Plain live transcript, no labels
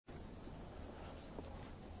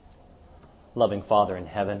Loving Father in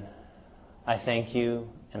heaven, I thank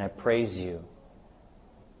you and I praise you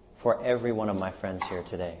for every one of my friends here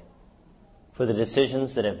today, for the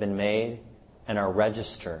decisions that have been made and are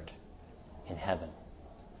registered in heaven.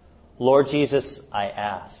 Lord Jesus, I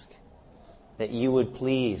ask that you would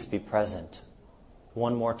please be present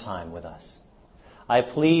one more time with us. I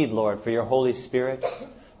plead, Lord, for your Holy Spirit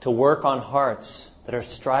to work on hearts that are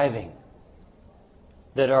striving,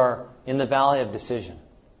 that are in the valley of decision,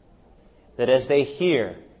 that as they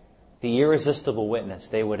hear the irresistible witness,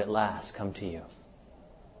 they would at last come to you.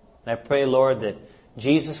 And I pray, Lord, that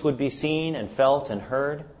Jesus would be seen and felt and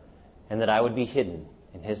heard, and that I would be hidden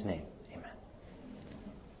in his name. Amen.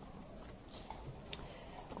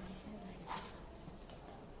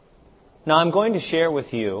 Now I'm going to share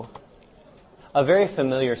with you a very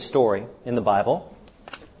familiar story in the Bible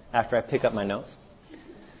after I pick up my notes.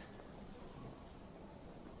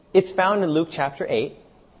 It's found in Luke chapter 8,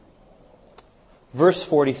 verse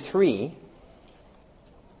 43.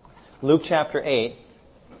 Luke chapter 8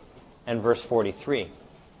 and verse 43.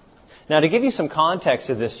 Now, to give you some context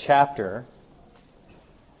of this chapter,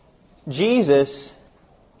 Jesus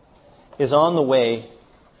is on the way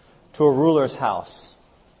to a ruler's house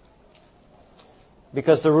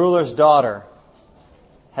because the ruler's daughter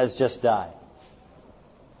has just died.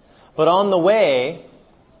 But on the way,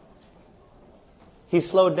 he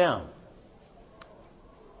slowed down.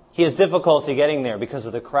 He has difficulty getting there because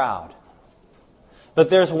of the crowd. But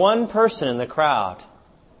there's one person in the crowd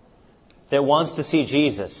that wants to see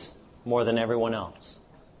Jesus more than everyone else.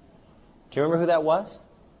 Do you remember who that was?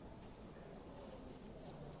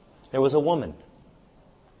 There was a woman.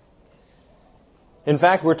 In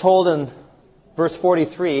fact, we're told in verse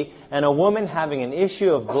 43, and a woman having an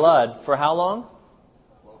issue of blood for how long?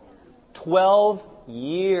 12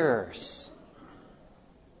 years.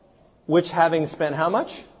 Which having spent how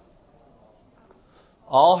much?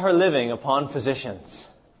 All her living upon physicians,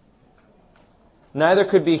 neither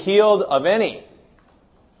could be healed of any.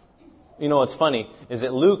 You know what's funny is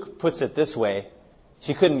that Luke puts it this way: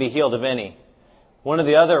 she couldn't be healed of any. One of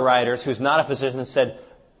the other writers, who's not a physician, said,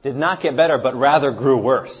 did not get better, but rather grew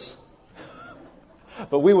worse.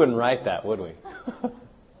 But we wouldn't write that, would we?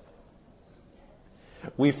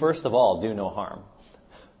 We first of all do no harm.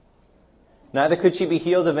 Neither could she be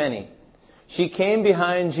healed of any. She came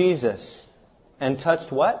behind Jesus and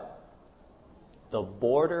touched what? The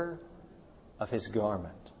border of his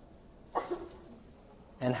garment.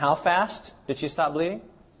 And how fast did she stop bleeding?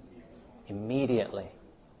 Immediately.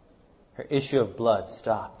 Her issue of blood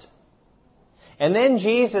stopped. And then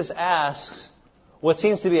Jesus asks what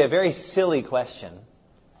seems to be a very silly question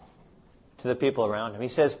to the people around him. He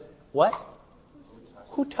says, what?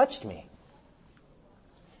 Who touched me?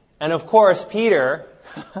 And of course, Peter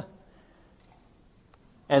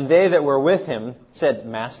and they that were with him said,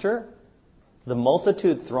 Master, the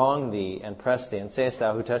multitude throng thee and press thee, and sayest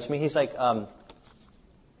thou, who touched me? He's like,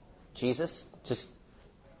 Jesus,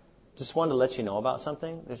 just wanted to let you know about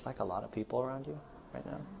something. There's like a lot of people around you right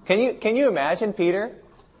now. Can you imagine Peter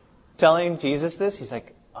telling Jesus this? He's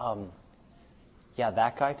like, yeah,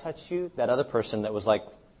 that guy touched you. That other person that was like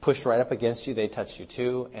pushed right up against you, they touched you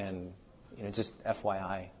too. And, just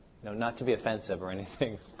FYI, not to be offensive or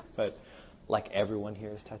anything, but like everyone here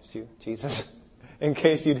has touched you, Jesus, in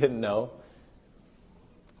case you didn't know.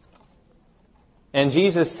 And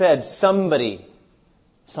Jesus said, somebody,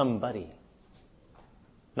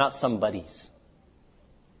 not somebodies,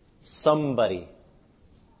 somebody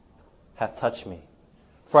hath touched me,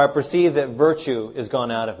 for I perceive that virtue is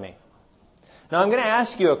gone out of me. Now I'm going to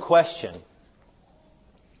ask you a question.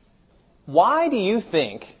 Why do you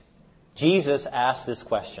think Jesus asked this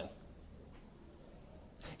question?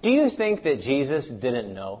 Do you think that Jesus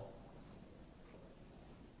didn't know?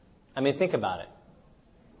 I mean, think about it.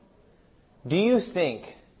 Do you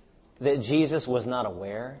think that Jesus was not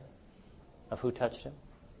aware of who touched him?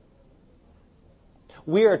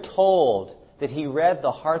 We are told that he read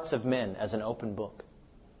the hearts of men as an open book.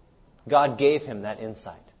 God gave him that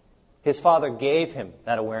insight. His Father gave him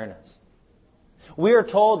that awareness. We are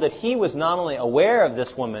told that he was not only aware of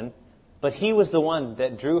this woman, but he was the one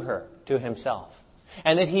that drew her to himself.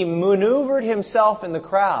 And that he maneuvered himself in the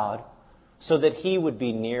crowd so that he would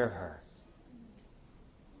be near her.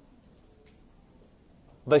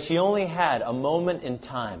 But she only had a moment in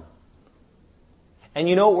time. And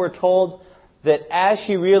you know what we're told? That as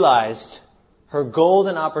she realized her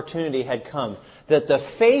golden opportunity had come, that the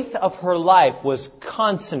faith of her life was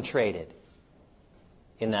concentrated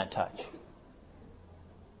in that touch.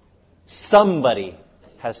 Somebody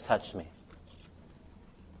has touched me.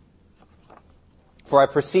 For I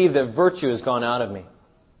perceive that virtue has gone out of me.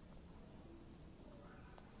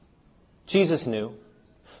 Jesus knew.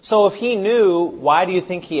 So if he knew, why do you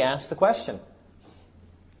think he asked the question?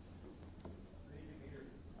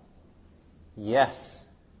 Yes.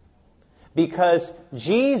 Because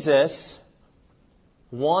Jesus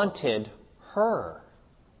wanted her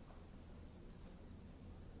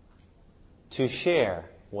to share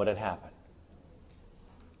what had happened.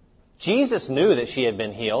 Jesus knew that she had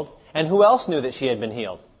been healed. And who else knew that she had been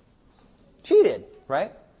healed? She did,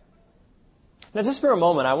 right? Now just for a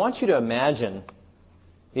moment, I want you to imagine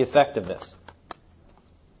the effect of this.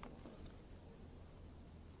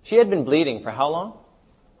 She had been bleeding for how long?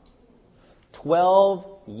 12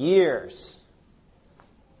 years.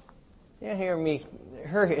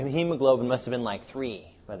 Her hemoglobin must have been like 3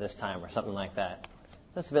 by this time or something like that.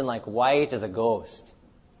 Must have been like white as a ghost.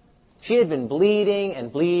 She had been bleeding and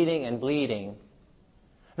bleeding and bleeding.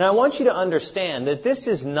 Now I want you to understand that this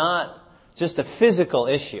is not just a physical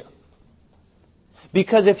issue.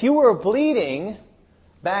 Because if you were bleeding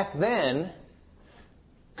back then,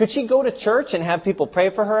 could she go to church and have people pray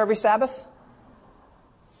for her every Sabbath?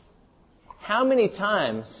 How many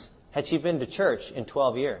times had she been to church in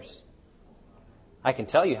 12 years? I can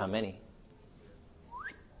tell you how many.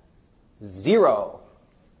 0.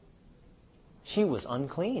 She was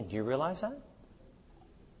unclean. Do you realize that?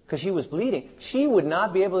 Because she was bleeding. She would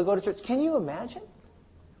not be able to go to church. Can you imagine?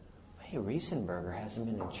 Hey, Riesenberger hasn't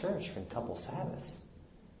been in church for a couple Sabbaths.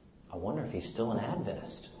 I wonder if he's still an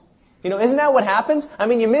Adventist. Isn't that what happens?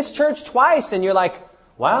 You miss church twice and you're like,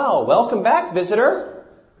 wow, welcome back, visitor.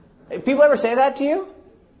 People ever say that to you?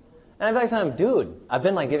 And I'd be like to them, dude, I've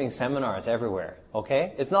been giving seminars everywhere,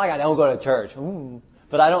 okay? It's not like I don't go to church.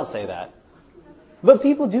 But I don't say that. But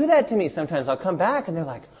people do that to me sometimes. I'll come back and they're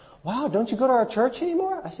like, wow, don't you go to our church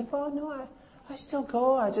anymore? I said, well, no, I still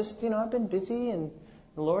go. I just, I've been busy and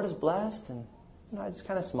the Lord is blessed. And I just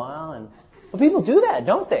kind of smile. Well, people do that,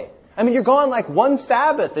 don't they? You're gone one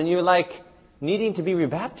Sabbath and you're needing to be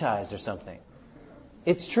rebaptized or something.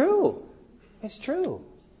 It's true. It's true.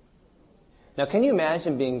 Now, can you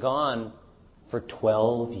imagine being gone for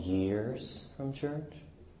 12 years from church?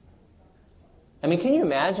 Can you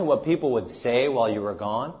imagine what people would say while you were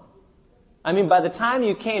gone? By the time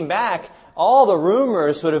you came back, all the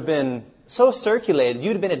rumors would have been so circulated,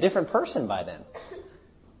 you'd have been a different person by then.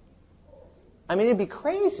 It'd be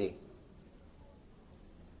crazy.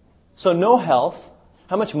 So no health.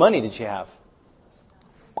 How much money did she have?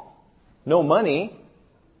 No money,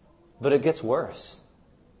 but it gets worse.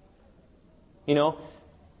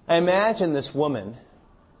 I imagine this woman,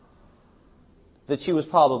 that she was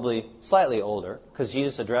probably slightly older, because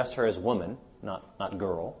Jesus addressed her as woman, not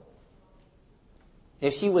girl.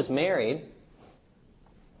 If she was married,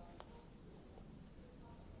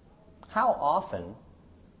 how often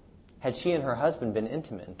had she and her husband been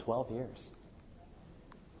intimate in 12 years?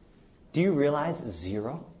 Do you realize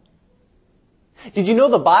 0? Did you know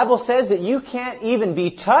the Bible says that you can't even be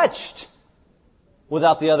touched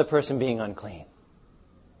without the other person being unclean?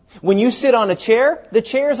 When you sit on a chair, the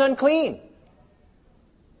chair is unclean.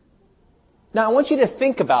 Now, I want you to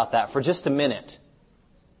think about that for just a minute.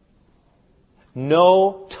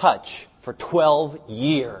 No touch for 12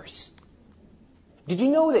 years. Did you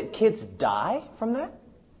know that kids die from that?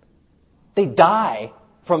 They die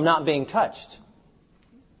from not being touched.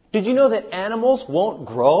 Did you know that animals won't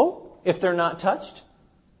grow if they're not touched?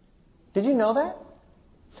 Did you know that?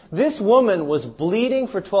 This woman was bleeding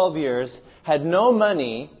for 12 years, had no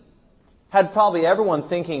money, had probably everyone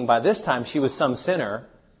thinking by this time she was some sinner,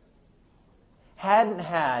 hadn't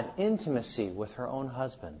had intimacy with her own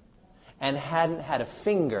husband, and hadn't had a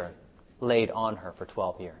finger laid on her for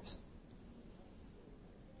 12 years.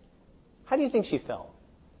 How do you think she felt?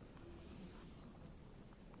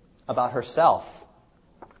 About herself.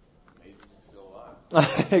 Maybe she's still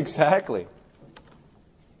alive. Exactly.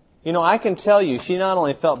 I can tell you, she not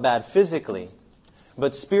only felt bad physically,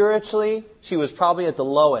 but spiritually, she was probably at the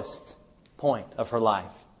lowest point of her life.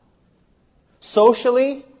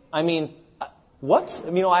 Socially, I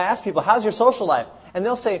ask people, how's your social life? And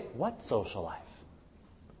they'll say, what social life?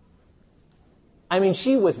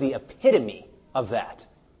 She was the epitome of that.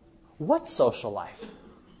 What social life?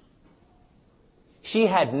 She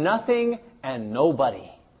had nothing and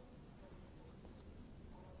nobody.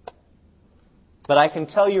 But I can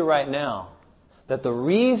tell you right now that the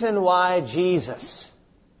reason why Jesus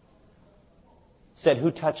said,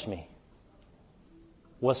 "Who touched me?"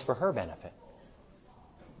 was for her benefit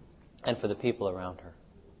and for the people around her.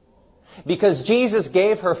 Because Jesus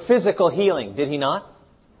gave her physical healing, did he not?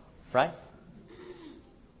 Right?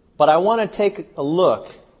 But I want to take a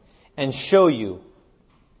look and show you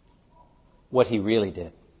what he really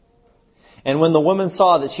did. And when the woman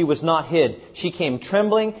saw that she was not hid, she came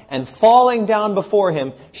trembling, and falling down before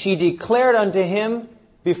him, she declared unto him,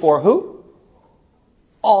 before who?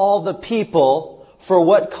 All the people, for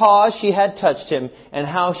what cause she had touched him, and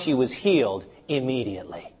how she was healed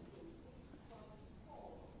immediately.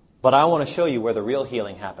 But I want to show you where the real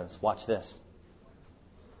healing happens. Watch this.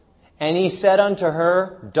 And he said unto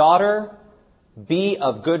her, Daughter, be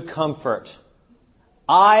of good comfort.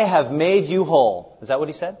 I have made you whole. Is that what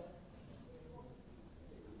he said?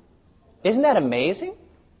 Isn't that amazing?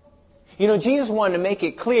 You know, Jesus wanted to make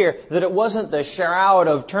it clear that it wasn't the shroud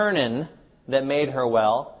of Turin that made her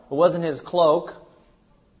well. It wasn't his cloak.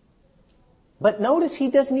 But notice he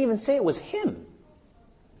doesn't even say it was him.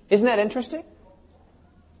 Isn't that interesting?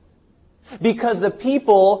 Because the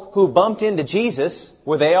people who bumped into Jesus,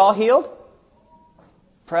 were they all healed?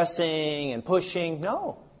 Pressing and pushing?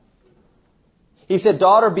 No. He said,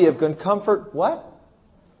 Daughter, be of good comfort. What?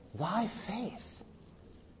 Thy faith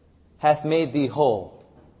hath made thee whole.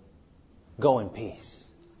 Go in peace.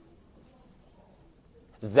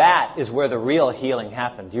 That is where the real healing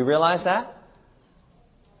happened. Do you realize that?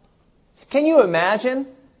 Can you imagine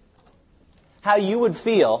how you would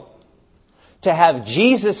feel to have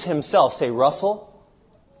Jesus himself say, Russell,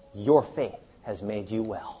 your faith has made you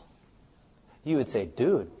well? You would say,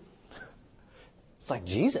 dude, it's like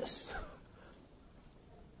Jesus.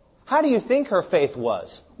 How do you think her faith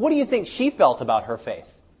was? What do you think she felt about her faith?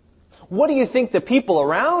 What do you think the people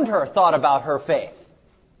around her thought about her faith?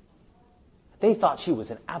 They thought she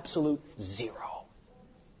was an absolute zero.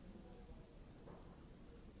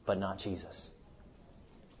 But not Jesus.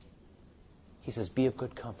 He says, be of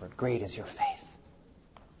good comfort. Great is your faith.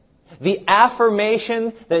 The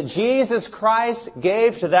affirmation that Jesus Christ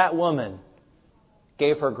gave to that woman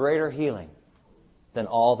gave her greater healing than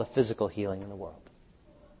all the physical healing in the world.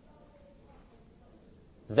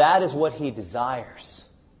 That is what he desires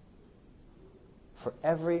for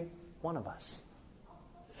every one of us.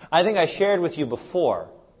 I think I shared with you before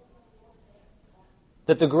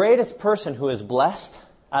that the greatest person who is blessed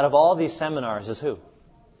out of all these seminars is who?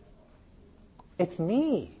 It's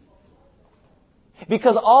me.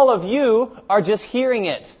 Because all of you are just hearing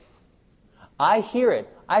it. I hear it.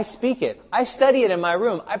 I speak it. I study it in my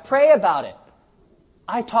room. I pray about it.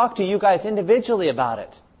 I talk to you guys individually about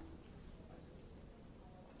it.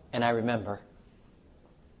 And I remember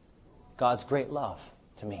God's great love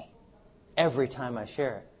to me every time I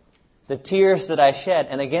share it. The tears that I shed,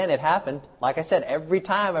 and again, it happened, like I said, every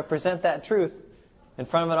time I present that truth in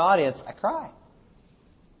front of an audience, I cry.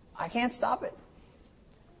 I can't stop it.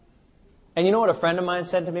 And you know what a friend of mine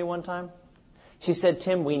said to me one time? She said,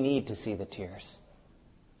 Tim, we need to see the tears.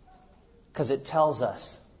 Because it tells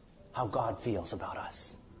us how God feels about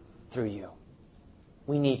us through you.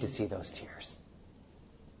 We need to see those tears.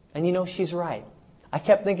 And you know, she's right. I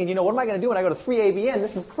kept thinking, you know, what am I going to do when I go to 3ABN?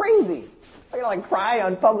 This is crazy. I'm going to cry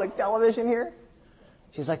on public television here.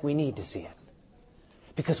 She's like, we need to see it.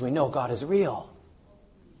 Because we know God is real.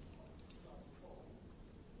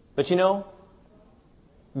 But you know,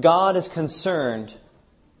 God is concerned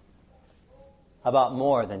about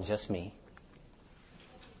more than just me.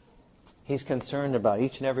 He's concerned about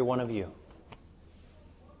each and every one of you.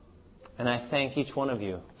 And I thank each one of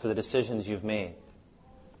you for the decisions you've made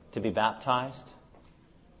to be baptized,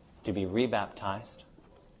 to be rebaptized,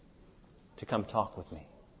 to come talk with me.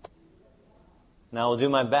 Now I will do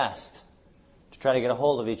my best to try to get a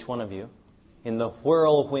hold of each one of you in the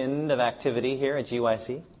whirlwind of activity here at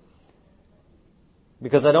GYC,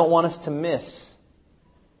 because I don't want us to miss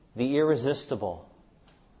the irresistible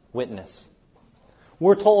witness.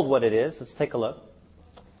 We're told what it is. Let's take a look.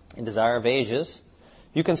 In Desire of Ages.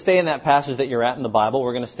 You can stay in that passage that you're at in the Bible.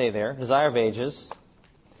 We're going to stay there. Desire of Ages.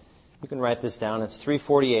 You can write this down. It's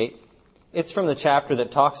 348. It's from the chapter that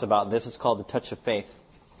talks about this. It's called The Touch of Faith.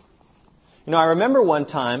 You know, I remember one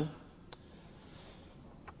time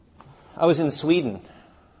I was in Sweden.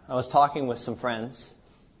 I was talking with some friends.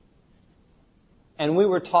 And we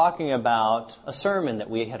were talking about a sermon that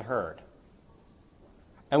we had heard.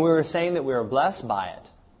 And we were saying that we were blessed by it.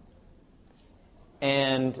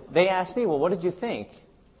 And they asked me, well, what did you think?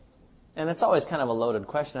 And it's always kind of a loaded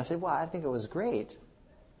question. I said, well, I think it was great.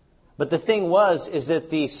 But the thing is that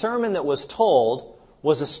the sermon that was told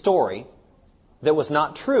was a story that was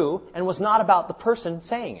not true and was not about the person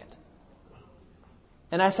saying it.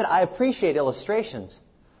 And I said, I appreciate illustrations,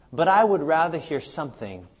 but I would rather hear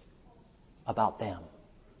something about them.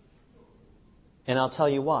 And I'll tell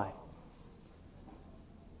you why.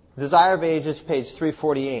 Desire of Ages, page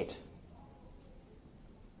 348.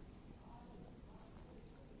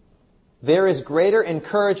 There is greater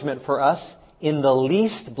encouragement for us in the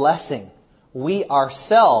least blessing, we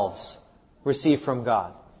ourselves receive from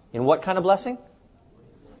God. In what kind of blessing?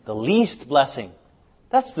 The least blessing.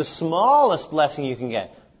 That's the smallest blessing you can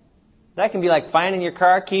get. That can be like finding your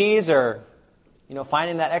car keys or,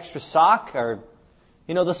 finding that extra sock or,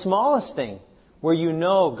 the smallest thing where you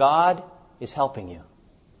know God is helping you.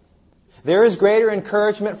 There is greater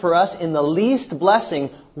encouragement for us in the least blessing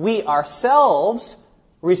we ourselves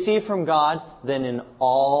receive from God than in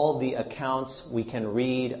all the accounts we can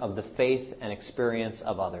read of the faith and experience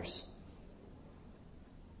of others.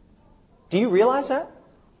 Do you realize that?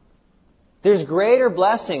 There's greater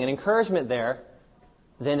blessing and encouragement there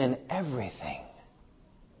than in everything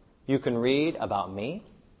you can read about me,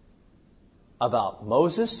 about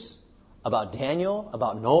Moses, about Daniel,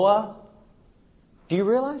 about Noah. Do you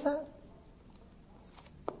realize that?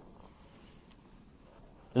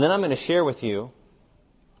 And then I'm going to share with you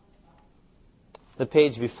the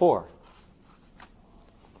page before.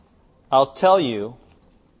 I'll tell you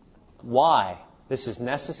why this is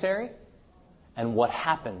necessary and what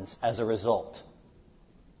happens as a result.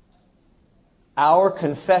 Our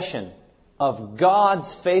confession of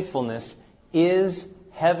God's faithfulness is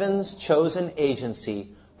heaven's chosen agency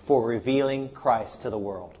for revealing Christ to the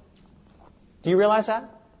world. Do you realize that?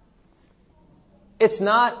 It's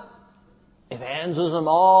not evangelism,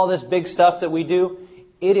 all this big stuff that we do.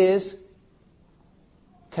 It is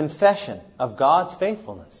confession of God's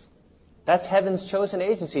faithfulness. That's heaven's chosen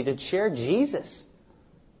agency to share Jesus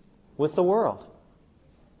with the world.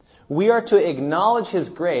 We are to acknowledge His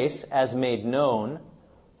grace as made known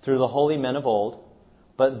through the holy men of old,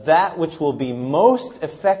 but that which will be most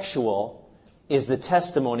effectual is the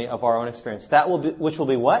testimony of our own experience. Which will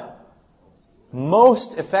be what?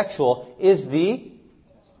 Most effectual is the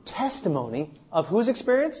testimony of whose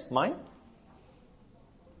experience? Mine?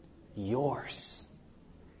 Yours.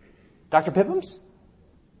 Dr. Pipham's?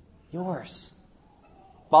 Yours.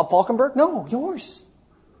 Bob Falkenberg? No, yours.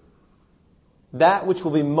 That which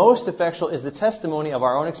will be most effectual is the testimony of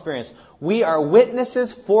our own experience. We are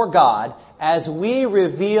witnesses for God as we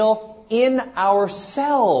reveal in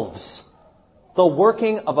ourselves the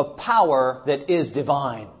working of a power that is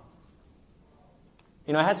divine.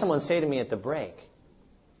 I had someone say to me at the break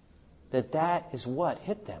that is what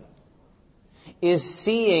hit them, is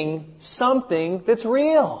seeing something that's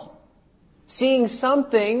real. Seeing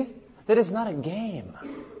something that is not a game,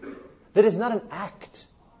 that is not an act.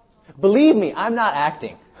 Believe me, I'm not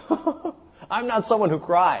acting. I'm not someone who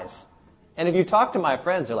cries. And if you talk to my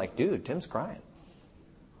friends, they're like, dude, Tim's crying.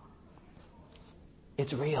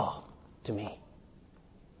 It's real to me.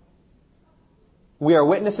 We are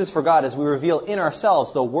witnesses for God as we reveal in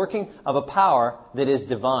ourselves the working of a power that is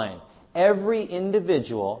divine. Every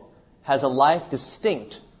individual has a life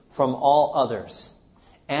distinct from all others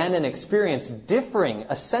and an experience differing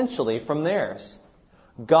essentially from theirs.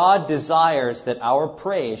 God desires that our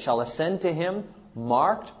praise shall ascend to Him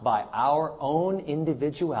marked by our own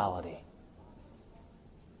individuality.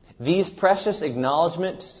 These precious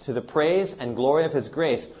acknowledgments to the praise and glory of His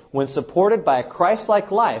grace, when supported by a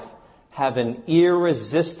Christ-like life, have an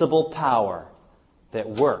irresistible power that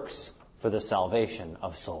works for the salvation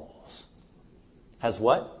of souls. Has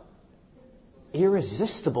what?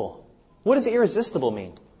 Irresistible. What does irresistible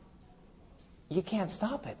mean? You can't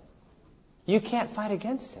stop it. You can't fight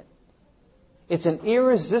against it. It's an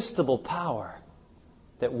irresistible power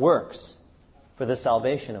that works for the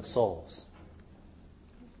salvation of souls.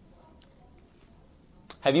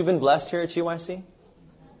 Have you been blessed here at GYC?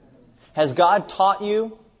 Has God taught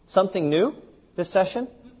you something new this session?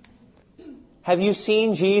 Have you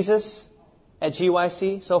seen Jesus at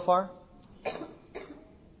GYC so far?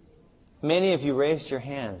 Many of you raised your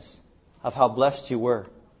hands of how blessed you were.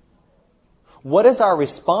 What is our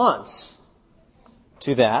response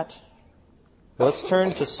to that? Let's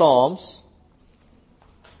turn to Psalms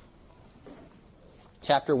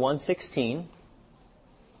chapter 116,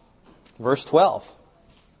 verse 12.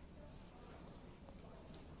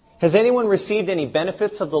 Has anyone received any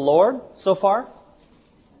benefits of the Lord so far?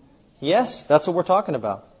 Yes, that's what we're talking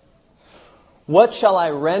about. What shall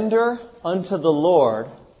I render unto the Lord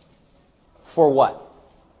for what?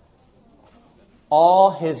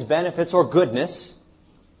 All His benefits or goodness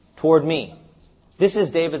toward me. This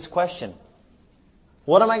is David's question.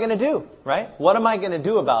 What am I going to do, right? What am I going to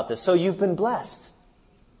do about this? So you've been blessed.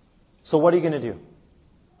 So what are you going to do?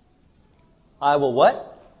 I will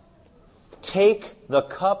what? Take the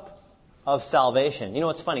cup of salvation. You know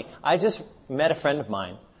what's funny? I just met a friend of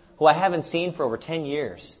mine who I haven't seen for over 10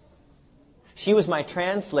 years. She was my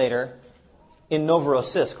translator in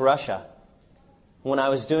Novorossiysk, Russia, when I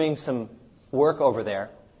was doing some work over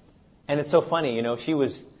there. And it's so funny, she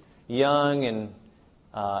was, young, and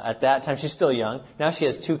at that time, she's still young. Now she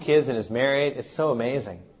has 2 kids and is married. It's so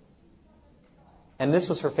amazing. And this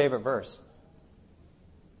was her favorite verse.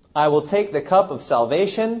 I will take the cup of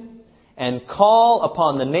salvation and call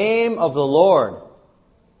upon the name of the Lord.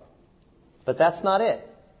 But that's not it.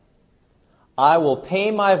 I will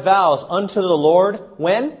pay my vows unto the Lord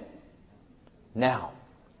when? Now.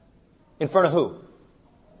 In front of who?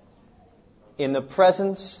 In the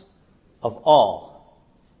presence of all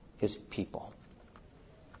His people.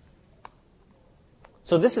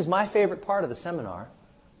 So this is my favorite part of the seminar.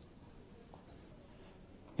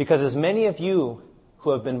 Because as many of you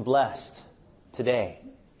who have been blessed today,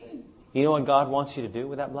 you know what God wants you to do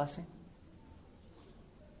with that blessing?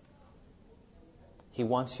 He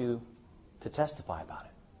wants you to testify about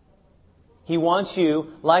it. He wants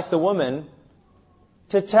you, like the woman,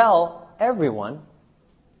 to tell everyone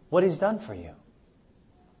what He's done for you.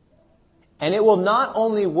 And it will not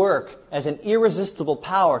only work as an irresistible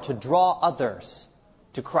power to draw others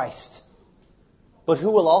to Christ, but who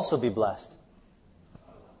will also be blessed?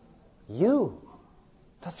 You.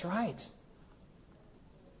 That's right.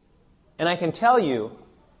 And I can tell you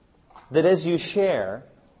that as you share,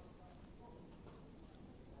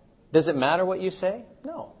 does it matter what you say?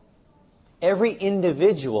 No. Every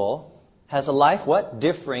individual has a life, what?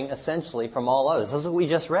 Differing essentially from all others. That's what we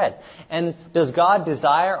just read. And does God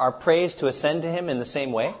desire our praise to ascend to Him in the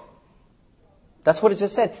same way? That's what it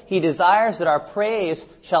just said. He desires that our praise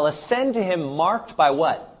shall ascend to Him marked by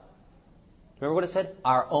what? Remember what it said?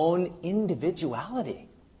 Our own individuality.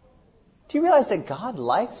 Do you realize that God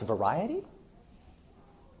likes variety?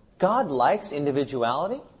 God likes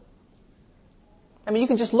individuality. I mean, you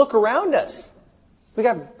can just look around us. We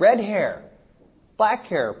got red hair, black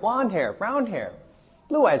hair, blonde hair, brown hair,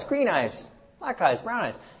 blue eyes, green eyes, black eyes, brown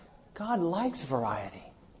eyes. God likes variety.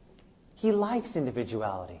 He likes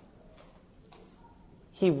individuality.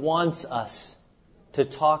 He wants us to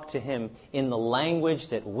talk to Him in the language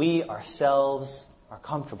that we ourselves are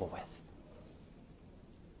comfortable with.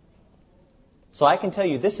 So I can tell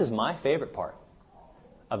you, this is my favorite part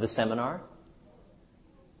of the seminar,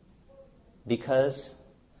 because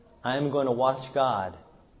I'm going to watch God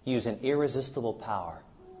use an irresistible power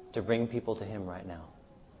to bring people to Him right now.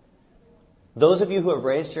 Those of you who have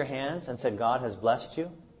raised your hands and said God has blessed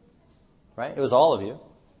you, right? It was all of you.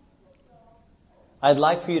 I'd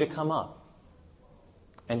like for you to come up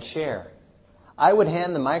and share. I would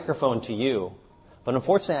hand the microphone to you, but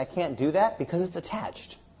unfortunately I can't do that because it's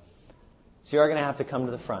attached. So you're going to have to come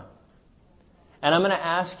to the front. And I'm going to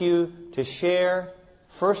ask you to share,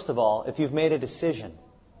 first of all, if you've made a decision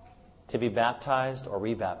to be baptized or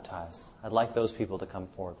rebaptized. I'd like those people to come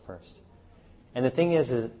forward first. And the thing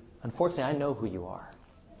is unfortunately, I know who you are.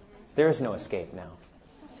 There is no escape now.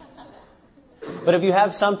 But if you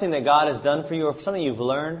have something that God has done for you or something you've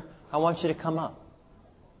learned, I want you to come up.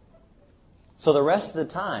 So the rest of the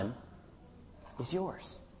time is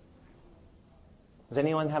yours. Does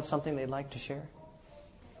anyone have something they'd like to share?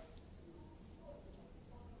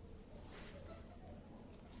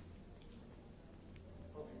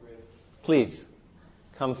 Please,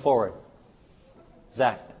 come forward.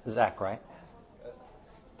 Zach, right?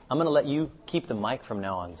 I'm going to let you keep the mic from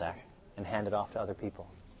now on, Zach, and hand it off to other people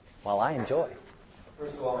while I enjoy.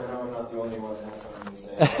 First of all, I know I'm not the only one that has something to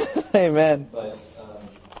say. Amen. But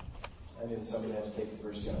I knew that somebody had to take the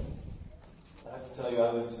first jump. I have to tell you,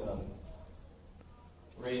 I was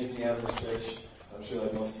raised in the Adventist church. I'm sure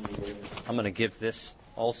like most of you did. I'm going to give this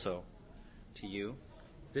also to you.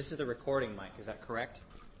 This is the recording mic, is that correct?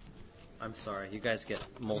 I'm sorry, you guys get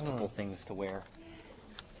multiple things to wear.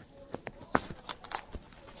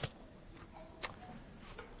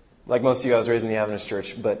 Like most of you, I was raised in the Adventist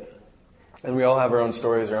church, and we all have our own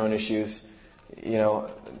stories, our own issues. You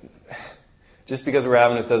know, just because we're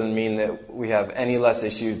Adventist doesn't mean that we have any less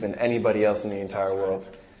issues than anybody else in the entire world,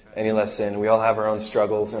 any less sin. We all have our own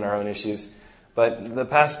struggles and our own issues. But the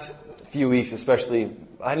past few weeks, especially,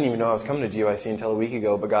 I didn't even know I was coming to GYC until a week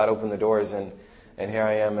ago, but God opened the doors, and here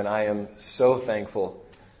I am, and I am so thankful.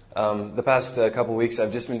 The past couple weeks,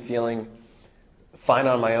 I've just been feeling fine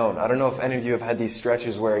on my own. I don't know if any of you have had these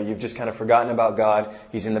stretches where you've just kind of forgotten about God.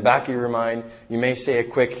 He's in the back of your mind. You may say a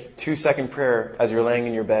quick 2-second prayer as you're laying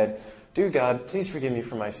in your bed. Dear God, please forgive me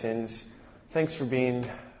for my sins. Thanks for being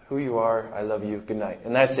who you are. I love you. Good night.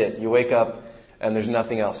 And that's it. You wake up and there's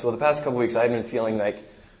nothing else. So the past couple weeks, I've been feeling like,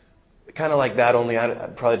 kind of like that, only I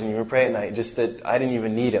probably didn't even pray at night, just that I didn't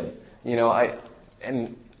even need Him. You know, I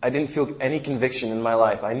didn't feel any conviction in my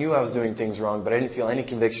life. I knew I was doing things wrong, but I didn't feel any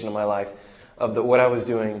conviction in my life of that what I was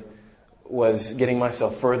doing was getting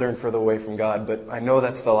myself further and further away from God. But I know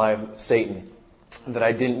that's the lie of Satan. that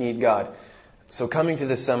I didn't need God. So coming to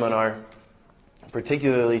this seminar,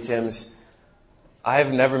 particularly Tim's, I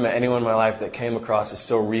have never met anyone in my life that came across as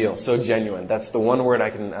so real, so genuine. That's the one word I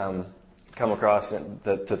can come across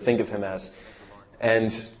to think of him as.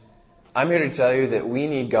 And I'm here to tell you that we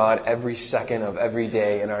need God every second of every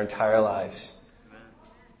day in our entire lives.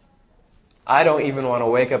 I don't even want to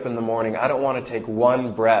wake up in the morning. I don't want to take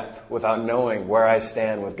one breath without knowing where I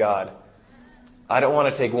stand with God. I don't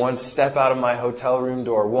want to take one step out of my hotel room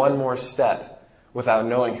door, one more step, without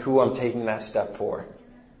knowing who I'm taking that step for.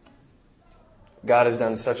 God has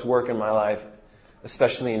done such work in my life,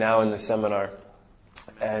 especially now in this seminar.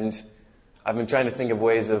 And I've been trying to think of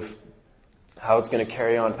ways of how it's going to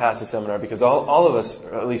carry on past the seminar, because all of us,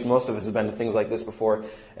 or at least most of us, have been to things like this before.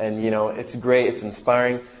 And, it's great, it's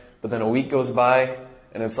inspiring. But then a week goes by,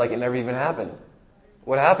 and it's like it never even happened.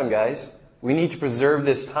 What happened, guys? We need to preserve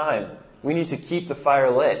this time. We need to keep the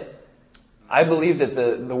fire lit. I believe that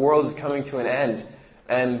the world is coming to an end.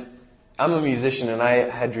 And I'm a musician, and I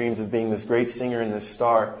had dreams of being this great singer and this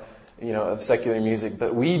star, of secular music.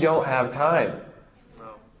 But we don't have time.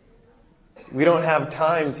 We don't have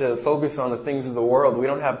time to focus on the things of the world. We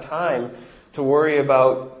don't have time to worry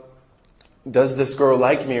about, does this girl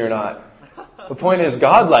like me or not? The point is,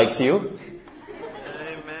 God likes you.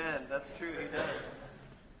 Amen. That's true. He does.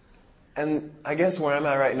 And I guess where I'm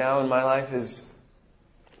at right now in my life is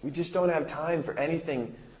we just don't have time for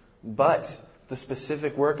anything but the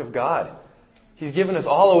specific work of God. He's given us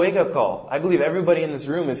all a wake-up call. I believe everybody in this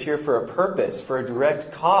room is here for a purpose, for a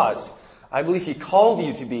direct cause. I believe He called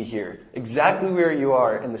you to be here, exactly where you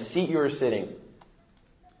are, in the seat you are sitting.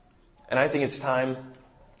 And I think it's time,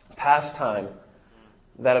 past time,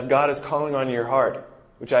 that if God is calling on your heart,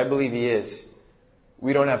 which I believe He is,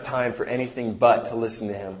 we don't have time for anything but to listen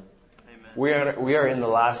to Him. Amen. We are in the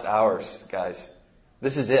last hours, guys.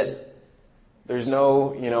 This is it. There's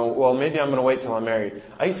no, well, maybe I'm going to wait till I'm married.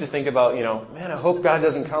 I used to think about, man, I hope God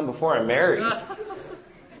doesn't come before I'm married.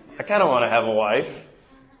 I kind of want to have a wife.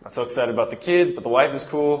 Not so excited about the kids, but the wife is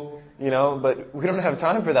cool, but we don't have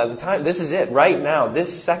time for that. This is it, right now,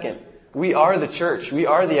 this second. We are the church. We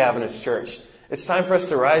are the Adventist church. It's time for us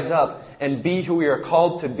to rise up and be who we are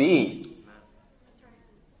called to be.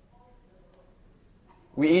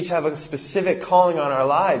 We each have a specific calling on our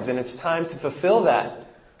lives, and it's time to fulfill that.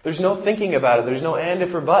 There's no thinking about it. There's no and,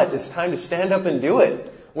 if, or buts. It's time to stand up and do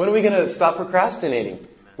it. When are we going to stop procrastinating?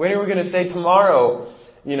 When are we going to say tomorrow,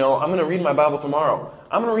 I'm going to read my Bible tomorrow.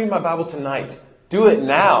 I'm going to read my Bible tonight. Do it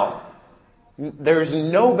now. There's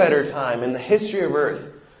no better time in the history of earth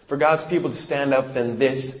for God's people to stand up than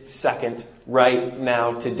this second, right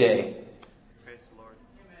now, today. Praise the Lord.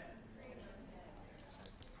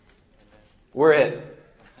 We're it.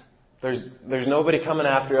 There's nobody coming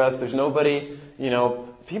after us. There's nobody,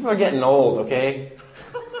 people are getting old, okay?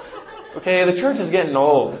 Okay, the church is getting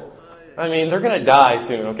old. I mean, they're going to die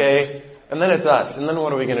soon, okay? And then it's us. And then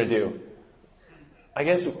what are we going to do? I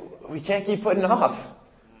guess we can't keep putting off.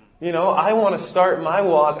 I want to start my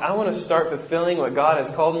walk. I want to start fulfilling what God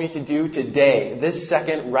has called me to do today, this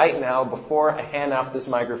second, right now, before I hand off this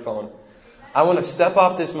microphone. I want to step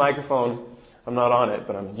off this microphone. I'm not on it,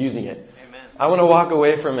 but I'm using it. Amen. I want to walk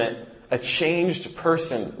away from it a changed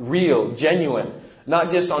person, real, genuine,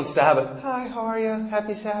 not just on Sabbath. Hi, how are you?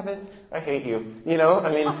 Happy Sabbath. I hate you.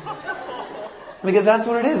 Because that's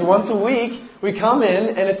what it is. Once a week, we come in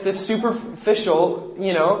and it's this superficial,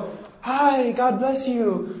 hi, God bless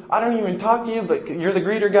you. I don't even talk to you, but you're the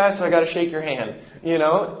greeter guy, so I got to shake your hand.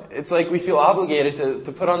 It's like we feel obligated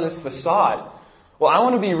to put on this facade. Well, I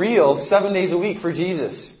want to be real 7 days a week for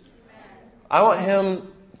Jesus. I want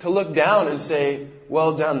Him to look down and say,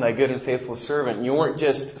 well done, thy good and faithful servant. You weren't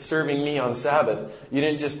just serving me on Sabbath. You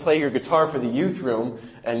didn't just play your guitar for the youth room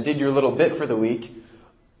and did your little bit for the week.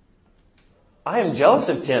 I am jealous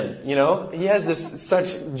of Tim, He has this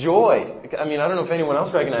such joy. I mean, I don't know if anyone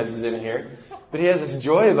else recognizes it in here, but he has this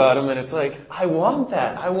joy about him, and it's like, I want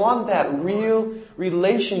that. I want that real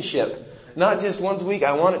relationship. Not just once a week.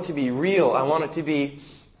 I want it to be real. I want it to be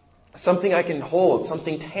something I can hold,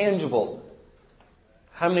 something tangible.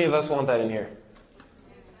 How many of us want that in here?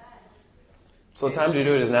 So the time to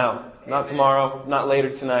do it is now. Not tomorrow, not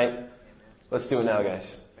later tonight. Let's do it now,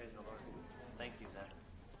 guys. Praise the Lord. Thank you, Zach.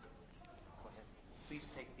 Go ahead. Please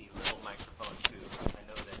take the little microphone, too. I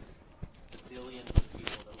know that the billions of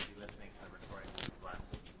people that will be listening to the recording will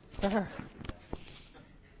be blessed.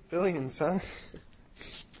 Billions, huh?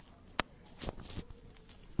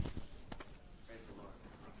 Praise the Lord.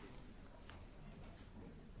 Thank you.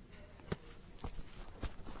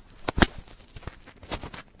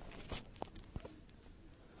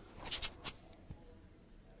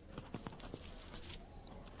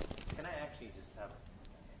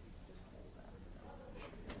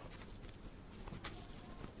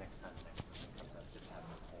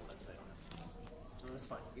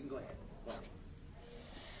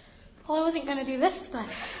 Well, I wasn't going to do this, but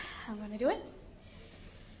I'm going to do it.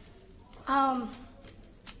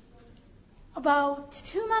 About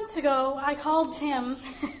 2 months ago, I called Tim,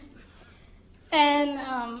 and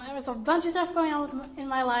there was a bunch of stuff going on in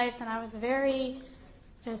my life, and I was very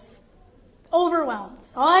just overwhelmed.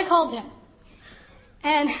 So I called him,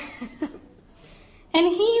 and and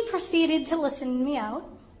he proceeded to listen me out,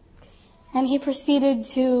 and he proceeded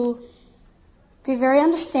to be very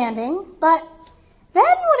understanding. But then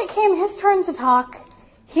when it came his turn to talk,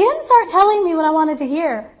 he didn't start telling me what I wanted to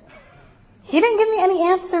hear. He didn't give me any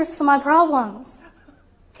answers to my problems.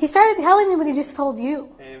 He started telling me what he just told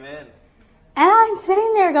you. Amen. And I'm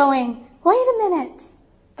sitting there going, wait a minute.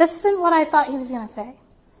 This isn't what I thought he was going to say.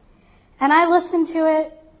 And I listened to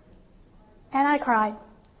it, and I cried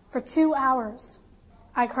for 2 hours.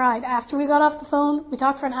 I cried. After we got off the phone, we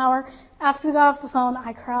talked for an hour. After we got off the phone,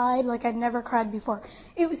 I cried like I'd never cried before.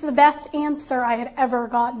 It was the best answer I had ever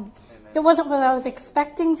gotten. Amen. It wasn't what I was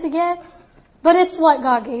expecting to get, but it's what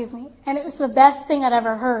God gave me. And it was the best thing I'd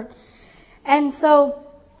ever heard. And so,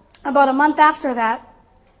 about a month after that,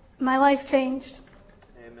 my life changed.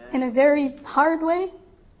 Amen. In a very hard way.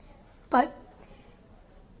 But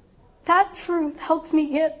that truth helped me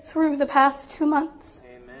get through the past 2 months.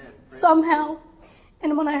 Amen. Somehow.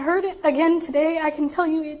 And when I heard it again today, I can tell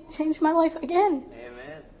you it changed my life again.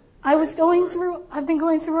 Amen. I've been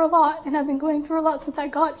going through a lot, and I've been going through a lot since I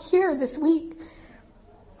got here this week.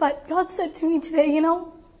 But God said to me today,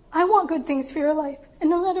 I want good things for your life. And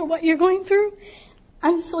no matter what you're going through,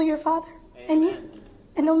 I'm still your father. Amen.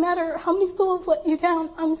 And no matter how many people have let you down,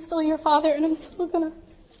 I'm still your father, and I'm still going to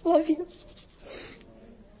love you.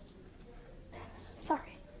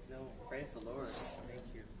 Sorry. No, praise the Lord. Thank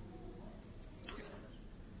you.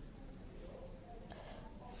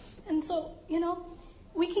 And so,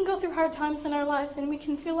 we can go through hard times in our lives, and we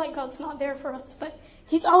can feel like God's not there for us, but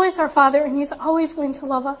He's always our Father, and He's always willing to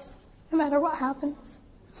love us, no matter what happens.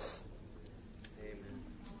 Amen.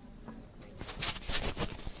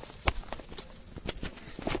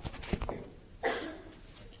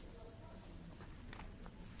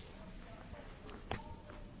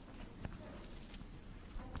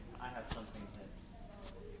 I have something that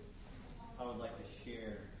I would like to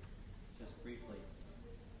share just briefly.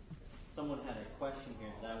 Someone had a question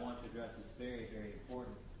here that I want to address. It's very, very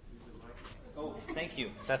important. Oh, thank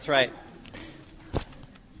you. That's right.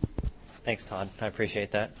 Thanks, Todd. I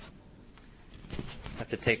appreciate that. I have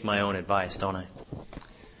to take my own advice, don't I?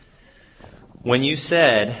 When you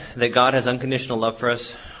said that God has unconditional love for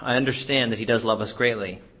us, I understand that He does love us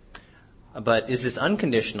greatly. But is this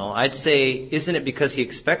unconditional? I'd say, isn't it because He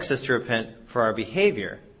expects us to repent for our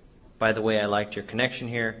behavior? By the way, I liked your connection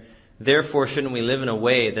here. Therefore, shouldn't we live in a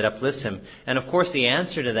way that uplifts Him? And of course, the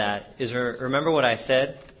answer to that is, remember what I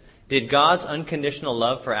said? Did God's unconditional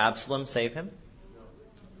love for Absalom save him?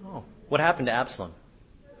 No. What happened to Absalom?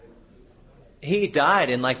 He died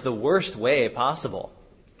in like the worst way possible.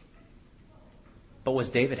 But was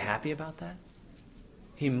David happy about that?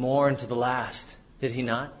 He mourned to the last, did he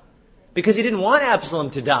not? Because he didn't want Absalom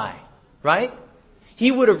to die, right? He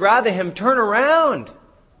would have rather him turn around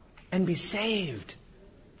and be saved.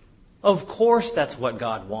 Of course that's what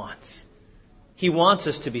God wants. He wants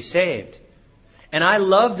us to be saved. And I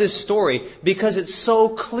love this story because it's so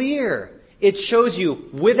clear. It shows you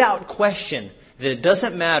without question that it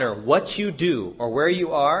doesn't matter what you do or where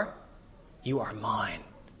you are mine.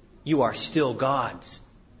 You are still God's.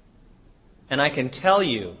 And I can tell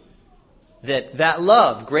you that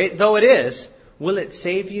love, great though it is, will it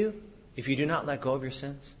save you if you do not let go of your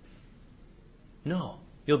sins? No.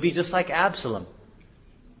 You'll be just like Absalom.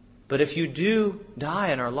 But if you do die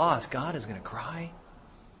and are lost, God is going to cry.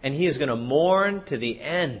 And He is going to mourn to the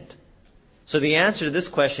end. So the answer to this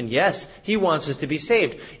question, yes, He wants us to be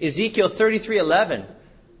saved. Ezekiel 33:11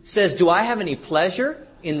 says, do I have any pleasure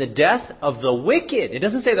in the death of the wicked? It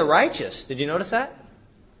doesn't say the righteous. Did you notice that?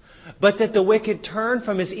 But that the wicked turn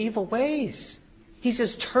from his evil ways. He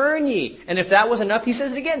says, turn ye. And if that wasn't enough, He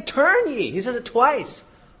says it again, turn ye. He says it twice.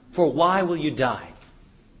 For why will you die,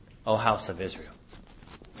 O house of Israel?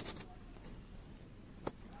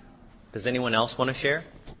 Does anyone else want to share?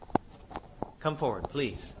 Come forward,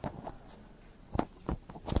 please.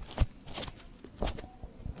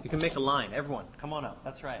 You can make a line. Everyone, come on up.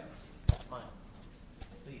 That's right. That's fine.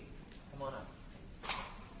 Please, come on up.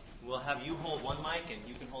 We'll have you hold one mic and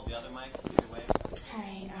you can hold the other mic. Either way.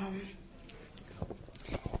 Hi.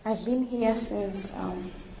 I've been here since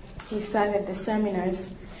he started the seminars.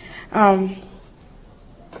 I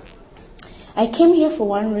came here for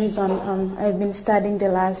one reason. I've been studying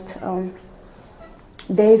the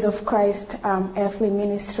days of Christ's earthly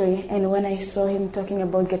ministry, and when I saw him talking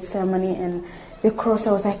about Gethsemane and the cross,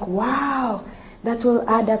 I was like, wow, that will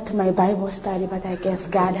add up to my Bible study, but I guess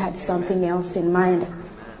God had something else in mind.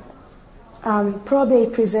 Probably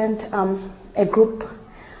present a group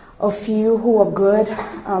of you who are good,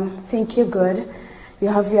 think you're good. You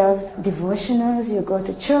have your devotionals, you go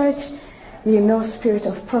to church, you know Spirit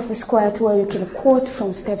of Prophecy quite well, you can quote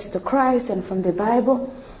from Steps to Christ and from the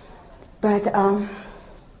Bible. But I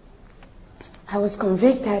was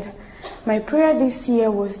convicted. My prayer this year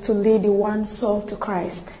was to lead one soul to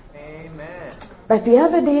Christ. Amen. But the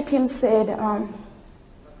other day Tim said,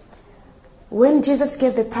 when Jesus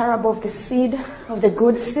gave the parable of the seed, of the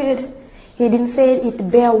good seed, he didn't say it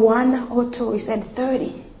bear 1 or 2. He said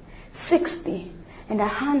 30, 60, and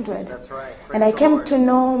 100. That's right. And I came to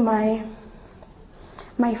know my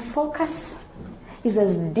focus is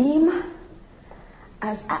as dim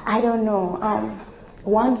as, I don't know,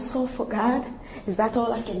 one soul for God. Is that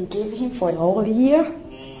all I can give him for a whole year?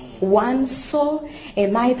 One soul?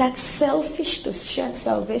 Am I that selfish to share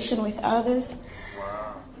salvation with others?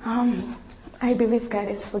 Wow. I believe God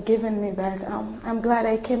has forgiven me, but I'm glad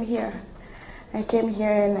I came here. I came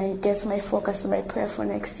here, and I guess my focus and my prayer for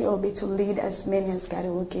next year will be to lead as many as God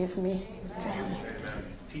will give me to him. Amen.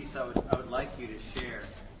 Peace, I would like you to share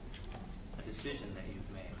a decision that you've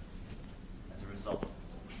made as a result of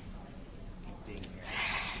being here.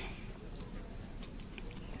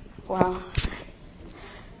 Wow.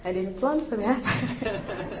 I didn't plan for that.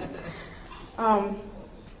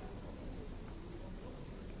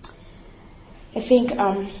 I think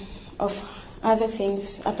of other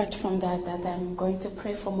things apart from that I'm going to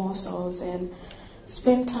pray for more souls and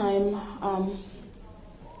spend time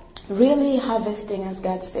really harvesting, as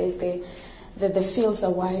God says. The fields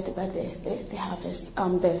are wide, but the harvest,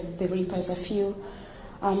 the reapers are few.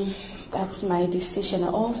 That's my decision.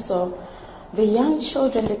 Also, the young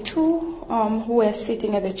children, the two who were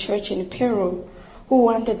sitting at the church in Peru, who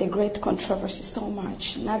wanted the great controversy so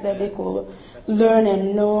much, not that they could learn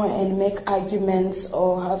and know and make arguments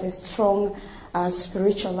or have a strong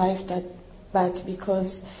spiritual life, but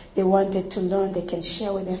because they wanted to learn, they can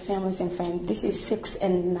share with their families and friends. This is 6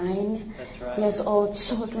 and 9 years old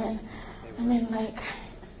children. I mean, like,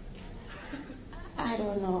 I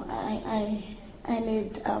don't know. I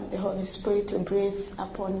need the Holy Spirit to breathe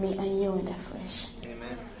upon me and you in afresh.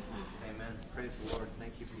 Amen. Amen. Praise the Lord.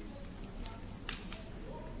 Thank you, peace.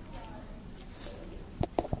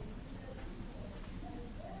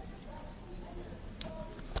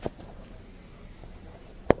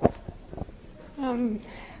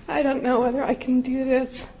 I don't know whether I can do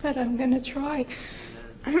this, but I'm going to try.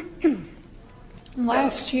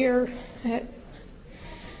 Last year,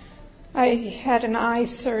 I had an eye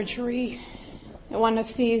surgery, one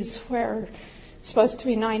of these where it's supposed to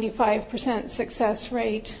be 95% success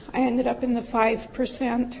rate. I ended up in the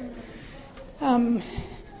 5%.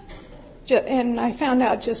 And I found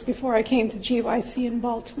out just before I came to GYC in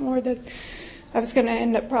Baltimore that I was going to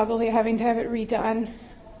end up probably having to have it redone.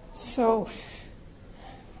 So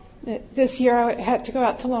this year I had to go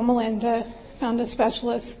out to Loma Linda, found a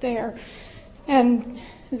specialist there, and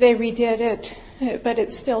they redid it, but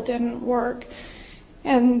it still didn't work.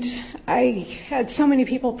 And I had so many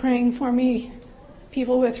people praying for me,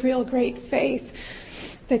 people with real great faith.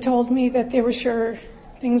 They told me that they were sure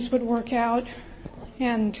things would work out,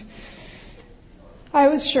 and I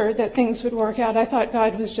was sure that things would work out. I thought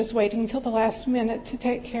God was just waiting till the last minute to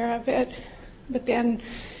take care of it. But then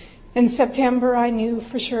in September, I knew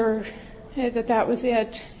for sure that was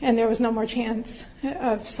it, and there was no more chance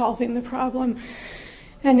of solving the problem.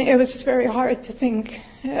 And it was just very hard to think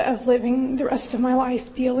of living the rest of my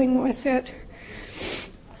life dealing with it.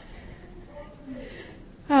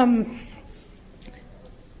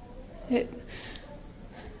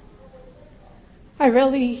 I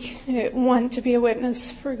really want to be a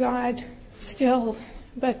witness for God still,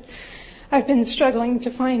 but I've been struggling to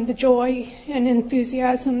find the joy and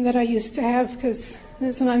enthusiasm that I used to have, because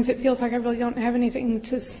sometimes it feels like I really don't have anything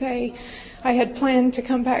to say. I had planned to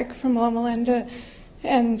come back from Loma Linda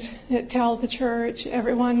and tell the church,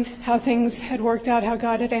 everyone, how things had worked out, how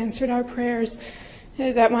God had answered our prayers,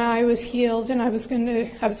 that my eye was healed, and I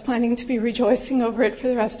was planning to be rejoicing over it for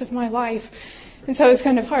the rest of my life. And so it was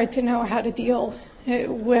kind of hard to know how to deal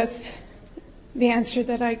with the answer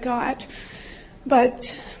that I got.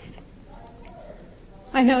 But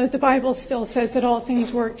I know the Bible still says that all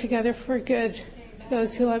things work together for good to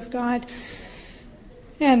those who love God.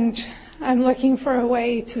 And I'm looking for a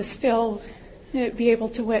way to still be able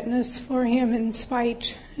to witness for him in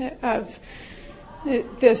spite of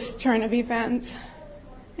this turn of events.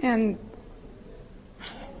 And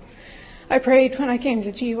I prayed when I came to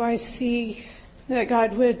GYC that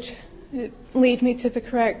God would lead me to the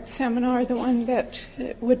correct seminar, the one that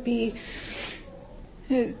would be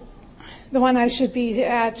the one I should be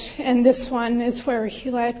at, and this one is where He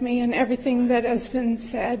led me, and everything that has been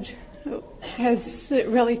said has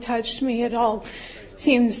really touched me. It all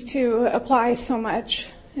seems to apply so much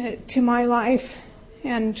to my life,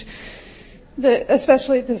 and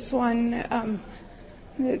especially this one,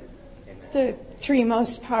 the three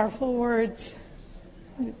most powerful words.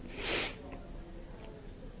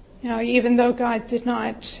 Even though God did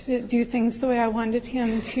not do things the way I wanted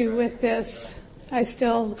Him to with this, I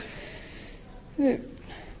still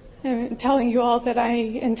am telling you all that I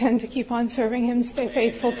intend to keep on serving Him, stay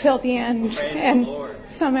faithful till the end, and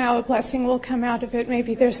somehow a blessing will come out of it.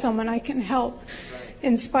 Maybe there's someone I can help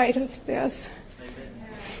in spite of this.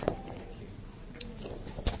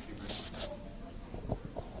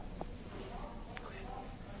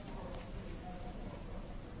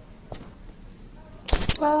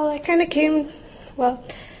 Well, I kind of came, I'll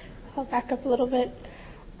back up a little bit.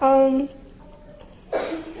 About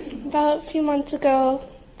a few months ago,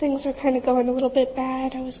 things were kind of going a little bit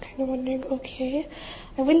bad. I was kind of wondering, okay,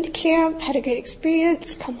 I went to camp, had a great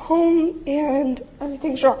experience, come home, and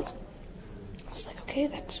everything's wrong. I was like, okay,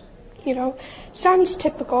 that's, sounds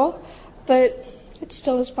typical, but it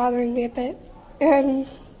still was bothering me a bit. And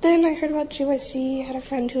then I heard about GYC, had a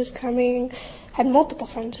friend who was coming, had multiple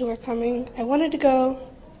friends who were coming. I wanted to go,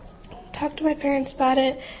 talked to my parents about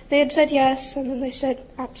it. They had said yes, and then they said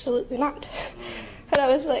absolutely not. And I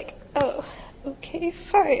was like, oh, okay,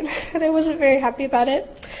 fine. And I wasn't very happy about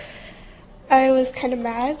it. I was kind of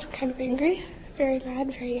mad, kind of angry, very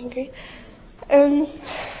mad, very angry. And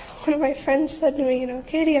one of my friends said to me,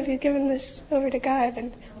 Katie, have you given this over to God?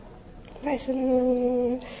 And I said,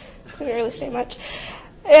 couldn't really say much.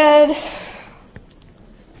 And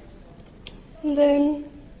then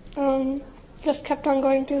just kept on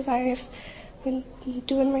going through life, and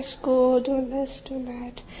doing my school, doing this, doing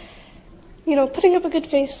that. Putting up a good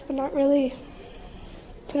face, but not really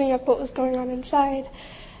putting up what was going on inside.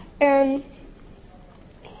 And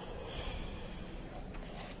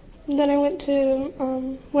then I went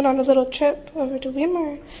on a little trip over to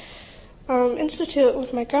Weimar Institute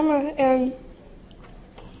with my grandma, and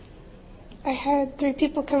I had 3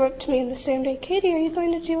 people come up to me in the same day. Katie, are you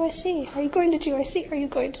going to GYC? Are you going to GYC? Are you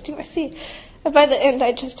going to GYC? And by the end,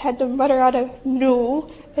 I just had to mutter out a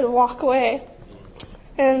no and walk away.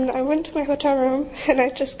 And I went to my hotel room, and I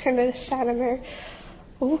just kind of sat in there,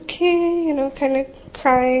 okay, kind of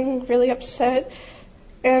crying, really upset.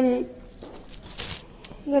 And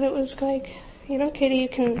then it was like, Katie, you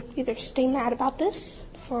can either stay mad about this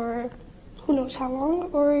for who knows how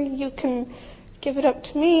long, or you can give it up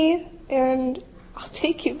to me, and I'll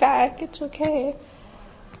take you back. It's okay.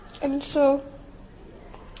 And so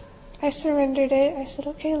I surrendered it. I said,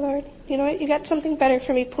 okay, Lord, you know what? You got something better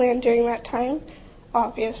for me planned during that time,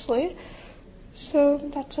 obviously. So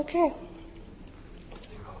that's okay.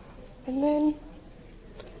 And then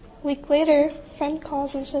a week later, a friend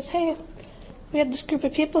calls and says, hey, we had this group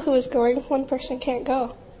of people who was going. One person can't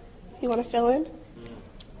go. You want to fill in?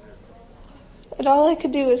 And all I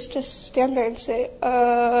could do was just stand there and say,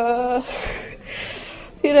 I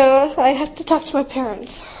have to talk to my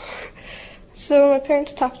parents. So my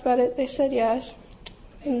parents talked about it. They said yes.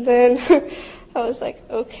 And then I was like,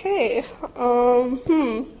 okay,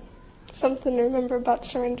 something to remember about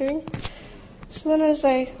surrendering. So then I was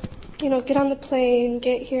like, get on the plane,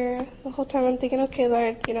 get here. The whole time I'm thinking, okay,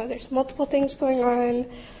 Lord, there's multiple things going on.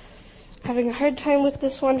 Having a hard time with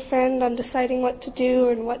this one friend on deciding what to do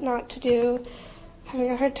and what not to do.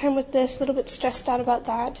 Having a hard time with this, a little bit stressed out about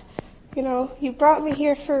that. You brought me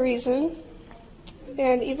here for a reason.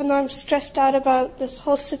 And even though I'm stressed out about this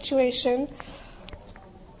whole situation,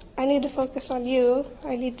 I need to focus on you.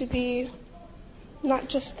 I need to be not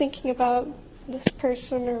just thinking about this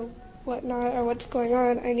person or whatnot or what's going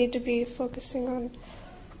on. I need to be focusing on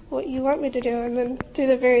what you want me to do. And then through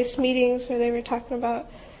the various meetings where they were talking about,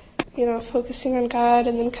 focusing on God,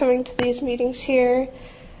 and then coming to these meetings here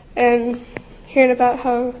and hearing about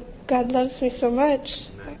how God loves me so much.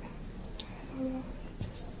 I don't know.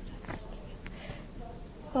 Just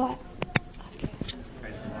a lot. Okay.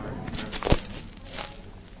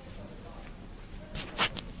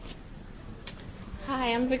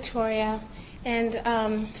 Hi, I'm Victoria, and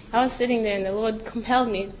I was sitting there, and the Lord compelled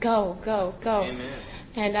me, go, go, go. Amen.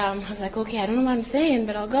 And I was like, okay, I don't know what I'm saying,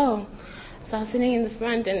 but I'll go. So I was sitting in the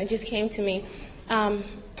front, and it just came to me.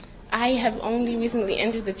 I have only recently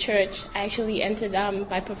entered the church. I actually entered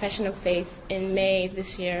by profession of faith in May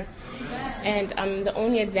this year. And I'm the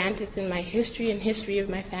only Adventist in my history and history of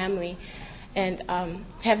my family. And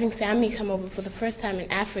having family come over for the first time in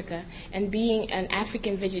Africa and being an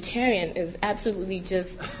African vegetarian is absolutely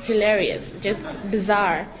just hilarious, just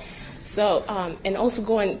bizarre. So, and also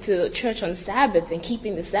going to church on Sabbath and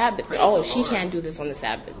keeping the Sabbath. Oh, she can't do this on the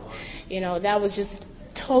Sabbath. You know, that was just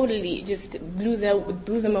totally just blew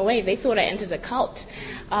them away. They thought I entered a cult.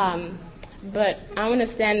 But I want to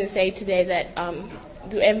stand and say today that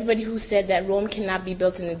to everybody who said that Rome cannot be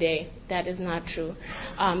built in a day, that is not true.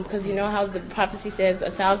 Because you know how the prophecy says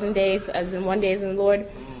 1,000 days as in 1 day is in the Lord?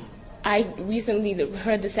 I recently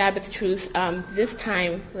heard the Sabbath truth this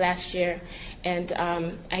time last year, and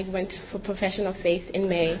I went for profession of faith in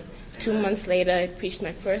May. 2 months later, I preached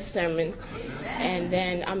my first sermon, and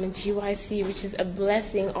then I'm in GYC, which is a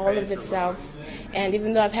blessing all of itself. And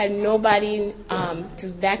even though I've had nobody to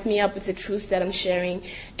back me up with the truth that I'm sharing,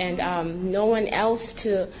 and no one else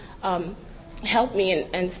to help me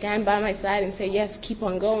and stand by my side and say, yes, keep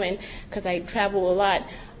on going, because I travel a lot,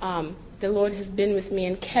 the Lord has been with me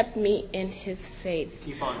and kept me in His faith.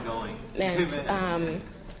 Keep on going. And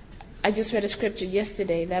I just read a scripture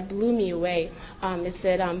yesterday that blew me away. It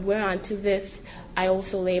said, whereunto this I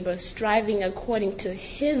also labor, striving according to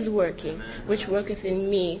His working, which worketh in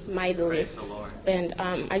me mightily. Praise the Lord. And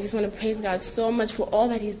I just want to praise God so much for all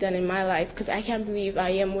that He's done in my life, because I can't believe I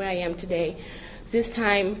am where I am today. This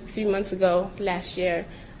time, 3 months ago, last year,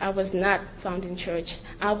 I was not found in church.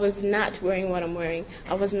 I was not wearing what I'm wearing.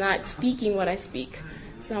 I was not speaking what I speak.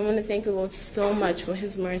 So I want to thank the Lord so much for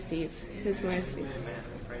His mercies. His mercies. Amen.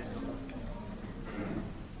 Praise the Lord.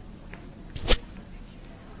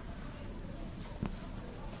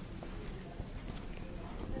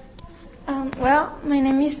 Well, my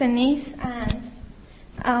name is Denise, and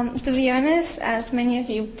to be honest, as many of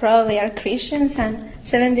you probably are Christians and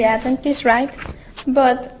Seventh-day Adventists, right?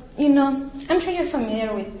 But, you know, I'm sure you're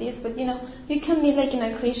familiar with this, but, you know, you can be like in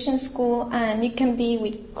a Christian school and you can be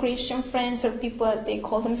with Christian friends or people that they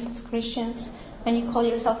call themselves Christians, and you call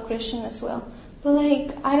yourself Christian as well. But,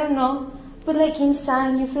 like, I don't know, but, like,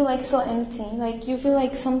 inside you feel like so empty. Like, you feel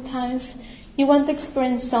like sometimes you want to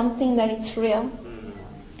experience something that it's real.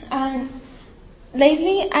 And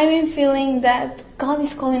lately, I've been feeling that God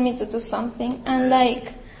is calling me to do something. And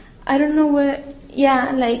like, I don't know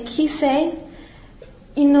like He said,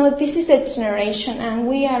 you know, this is the generation and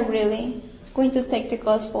we are really going to take the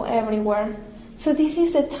gospel everywhere. So this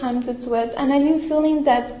is the time to do it. And I've been feeling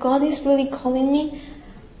that God is really calling me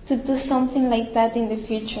to do something like that in the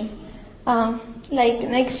future. Like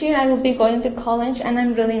next year I will be going to college and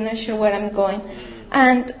I'm really not sure where I'm going.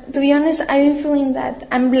 And to be honest, I've been feeling that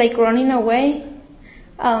I'm like running away,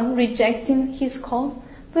 rejecting His call.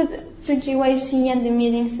 But through GYC and the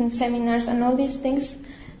meetings and seminars and all these things,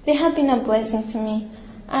 they have been a blessing to me.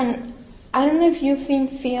 And I don't know if you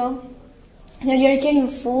feel that you're getting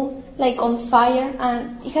full, like on fire,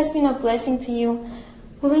 and it has been a blessing to you.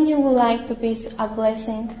 Wouldn't you would like to be a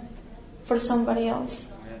blessing for somebody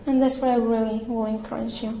else? And that's what I really will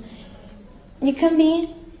encourage you. You can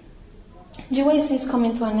be, GYC is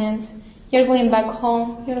coming to an end. You're going back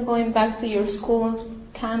home, you're going back to your school,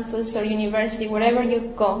 campus or university, wherever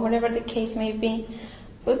you go, whatever the case may be.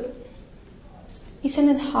 But isn't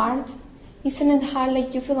it hard? Isn't it hard,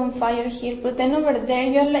 like you feel on fire here, but then over there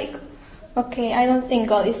you're like, okay, I don't think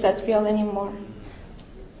God is that real anymore.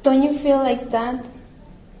 Don't you feel like that?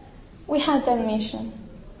 We had that mission.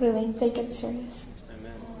 Really, take it serious.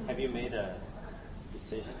 Amen. Have you made a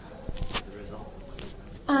decision as a result?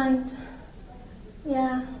 And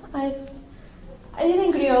yeah, I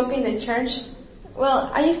didn't grow up in the church. Well,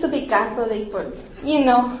 I used to be Catholic, but you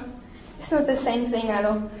know, it's not the same thing at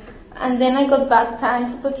all. And then I got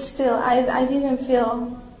baptized, but still, I didn't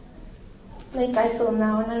feel like I feel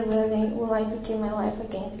now, and I really would like to give my life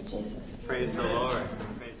again to Jesus. Praise the Lord.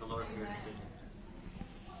 Praise the Lord for your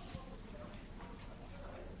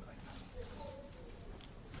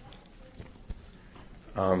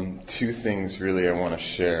decision. Two things really I want to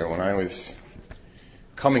share. When I was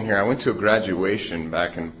coming here, I went to a graduation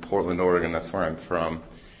back in Portland, Oregon. That's where I'm from.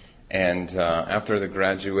 And after the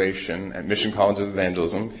graduation at Mission College of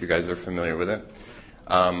Evangelism, if you guys are familiar with it,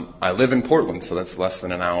 I live in Portland, so that's less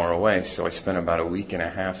than an hour away. So I spent about a week and a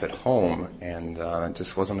half at home, and it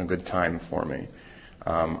just wasn't a good time for me.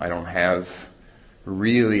 I don't have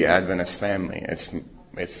really Adventist family. I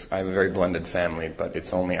have a very blended family, but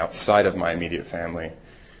it's only outside of my immediate family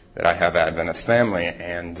that I have Adventist family,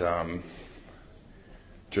 and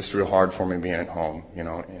just real hard for me being at home, you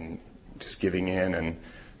know, and just giving in and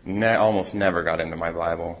almost never got into my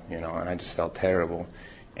Bible, and I just felt terrible.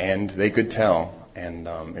 And they could tell, and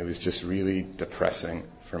it was just really depressing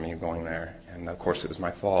for me going there. And of course, it was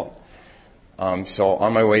my fault. So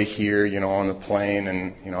on my way here, on the plane,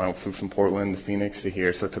 and I flew from Portland to Phoenix to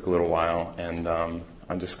here, so it took a little while, and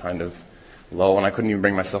I'm just kind of low, and I couldn't even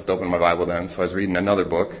bring myself to open my Bible then. So I was reading another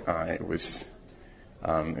book. It was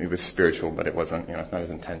spiritual, but it wasn't, it's not as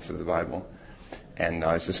intense as the Bible. And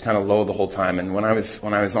I was just kind of low the whole time. And when I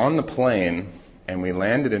was on the plane and we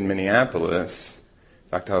landed in Minneapolis, in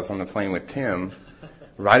fact, I was on the plane with Tim.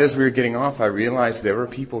 Right as we were getting off, I realized there were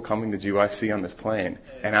people coming to GYC on this plane,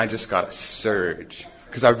 and I just got a surge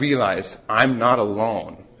because I realized I'm not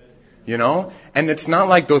alone, And it's not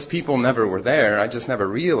like those people never were there. I just never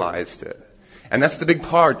realized it. And that's the big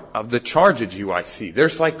part of the charge at GYC.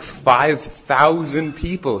 There's like 5,000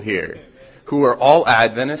 people here who are all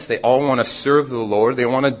Adventists. They all want to serve the Lord. They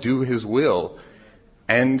want to do His will.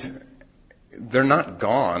 And they're not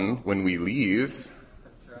gone when we leave.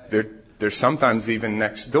 They're sometimes even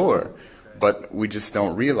next door. But we just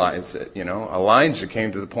don't realize it, Elijah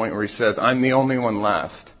came to the point where he says, I'm the only one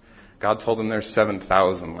left. God told him there's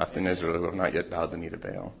 7,000 left in Israel who have not yet bowed the knee to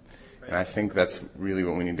Baal. And I think that's really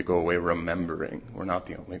what we need to go away remembering. We're not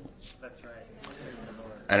the only ones. That's right.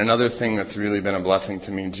 And another thing that's really been a blessing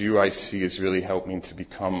to me, GYC has really helped me to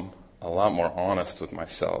become a lot more honest with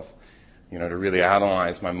myself, to really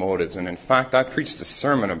analyze my motives. And in fact, I preached a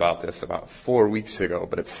sermon about this about 4 weeks ago,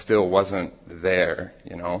 but it still wasn't there,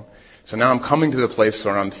 So now I'm coming to the place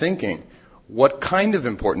where I'm thinking, what kind of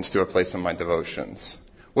importance do I place on my devotions?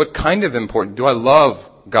 What kind of importance? Do I love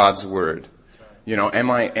God's Word? Am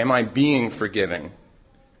I being forgiving?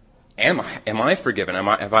 Am I forgiven?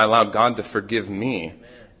 Have I allowed God to forgive me?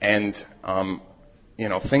 And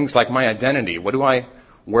things like my identity.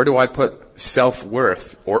 Where do I put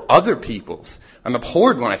self-worth or other people's? I'm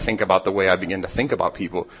abhorred when I think about the way I begin to think about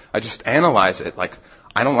people. I just analyze it like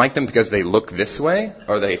I don't like them because they look this way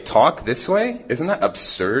or they talk this way. Isn't that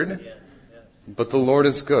absurd? But the Lord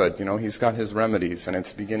is good. He's got His remedies, and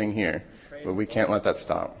it's beginning here. But we can't let that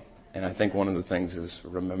stop. And I think one of the things is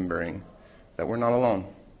remembering that we're not alone.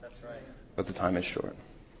 That's right. But the time is short.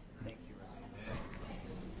 Thank you.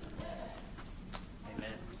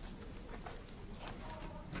 Amen.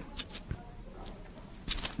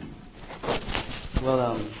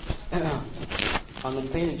 Well, on the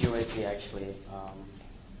plane to GYC, actually,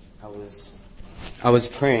 I was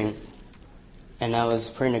praying, and I was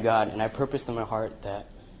praying to God, and I purposed in my heart that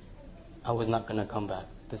I was not going to come back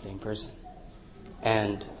the same person.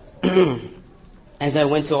 And as I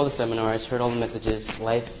went to all the seminars, heard all the messages,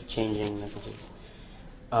 life-changing messages,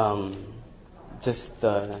 just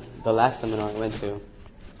the last seminar I went to,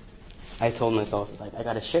 I told myself, I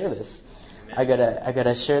gotta share this. I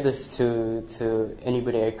gotta share this to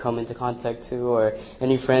anybody I come into contact to, or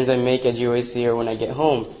any friends I make at GYC or when I get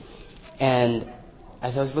home. And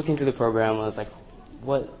as I was looking through the program, I was like,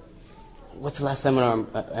 what's the last seminar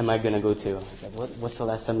am I gonna go to? I was like, what's the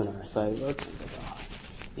last seminar? So I looked, I was like,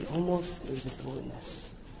 it was just a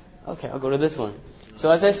witness. Okay, I'll go to this one.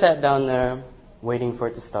 So as I sat down there, waiting for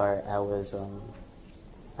it to start, I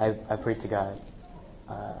prayed to God.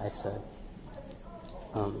 I said,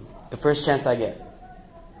 the first chance I get,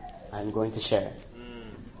 I'm going to share.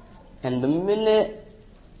 And the minute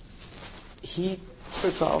he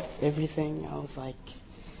took off everything, I was like,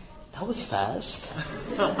 that was fast.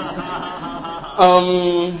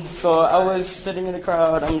 So I was sitting in the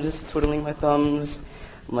crowd, I'm just twiddling my thumbs.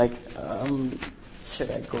 I'm like, should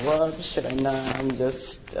I go up? Should I not? I'm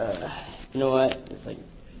just, you know what? It's like,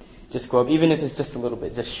 just go up, even if it's just a little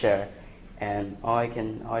bit, just share. And all I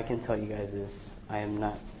can tell you guys is, I am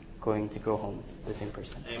not going to go home the same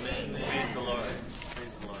person. Amen. Praise the Lord.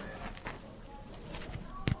 Praise the Lord.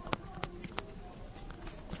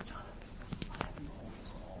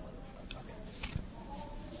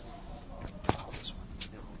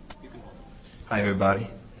 Hi, everybody.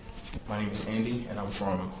 My name is Andy, and I'm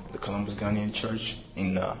from the Columbus Ghanaian Church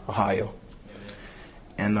in Ohio.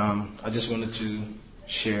 And I just wanted to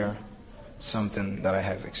share something that I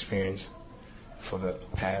have experienced for the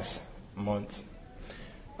past month.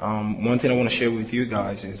 One thing I want to share with you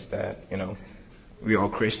guys is that, we are all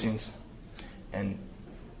Christians, and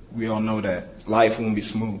we all know that life won't be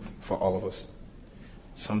smooth for all of us.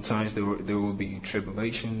 Sometimes there will be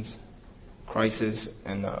tribulations, crisis,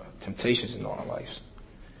 and temptations in our lives.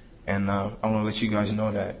 And I want to let you guys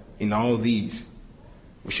know that in all of these,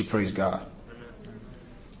 we should praise God.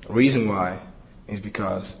 The reason why is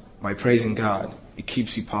because by praising God, it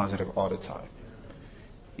keeps you positive all the time.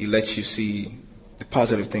 It lets you see the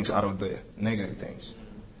positive things out of the negative things.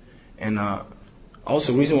 And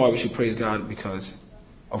Also, the reason why we should praise God because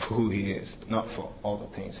of who He is, not for all the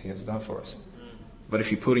things He has done for us. But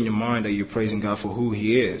if you put in your mind that you're praising God for who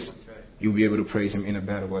He is, you'll be able to praise Him in a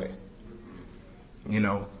better way. You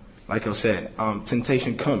know, like I said,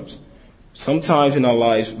 temptation comes. Sometimes in our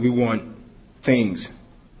lives we want things.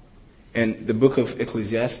 And the book of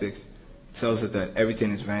Ecclesiastes tells us that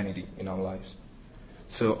everything is vanity in our lives.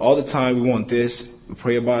 So all the time we want this, we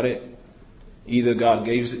pray about it. Either God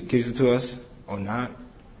gives it to us or not.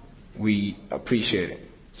 We appreciate it.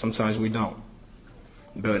 Sometimes we don't.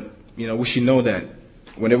 But, you know, we should know that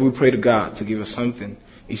whenever we pray to God to give us something,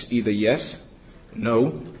 it's either yes,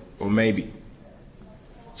 no, or maybe.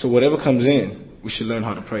 So whatever comes in, we should learn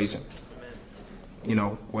how to praise Him. You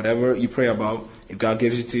know, whatever you pray about, if God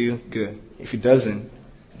gives it to you, good. If He doesn't,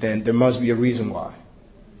 then there must be a reason why.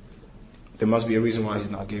 There must be a reason why He's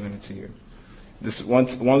not giving it to you. This one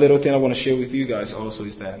little thing I want to share with you guys also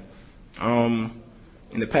is that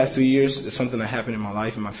in the past 2 years, there's something that happened in my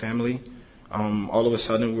life and my family. All of a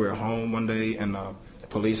sudden, we were at home one day, and the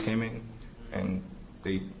police came in, and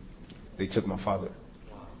they took my father.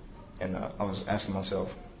 And I was asking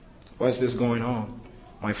myself, why is this going on?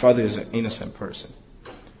 My father is an innocent person.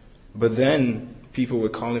 But then people were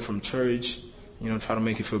calling from church, you know, try to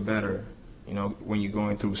make you feel better. You know, when you're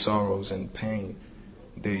going through sorrows and pain,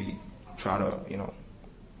 they try to, you know,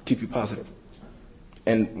 keep you positive.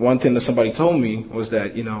 And one thing that somebody told me was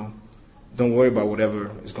that, you know, don't worry about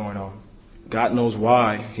whatever is going on. God knows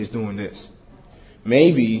why He's doing this.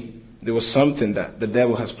 Maybe there was something that the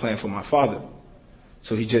devil has planned for my father.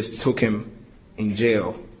 So He just took him in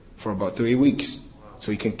jail for about 3 weeks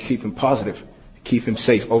so He can keep him positive, keep him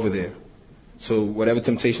safe over there. So whatever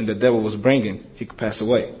temptation the devil was bringing, he could pass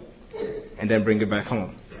away and then bring it back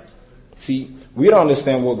home. See, we don't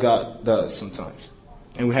understand what God does sometimes.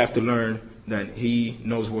 And we have to learn that He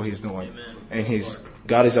knows what He's doing. And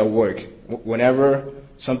God is at work. Whenever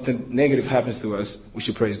something negative happens to us, we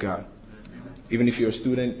should praise God. Even if you're a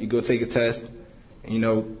student, you go take a test. And, you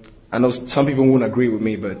know, I know some people wouldn't agree with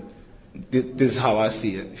me, but this is how I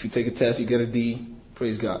see it. If you take a test, you get a D,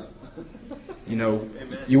 praise God. You know,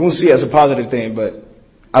 you won't see it as a positive thing, but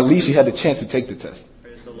at least you had the chance to take the test.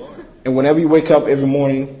 Praise the Lord. And whenever you wake up every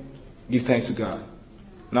morning, give thanks to God.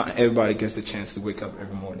 Not everybody gets the chance to wake up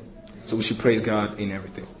every morning. So we should praise God in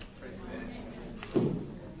everything.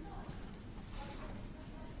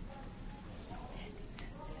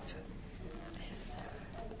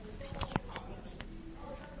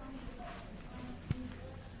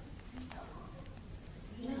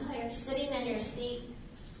 You know how you're sitting in your seat?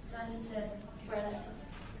 Do I need to wear that?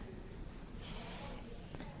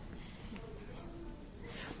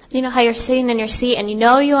 You know how you're sitting in your seat and you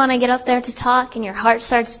know you want to get up there to talk and your heart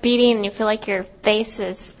starts beating and you feel like your face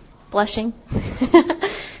is blushing?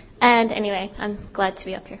 And anyway, I'm glad to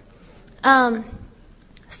be up here. I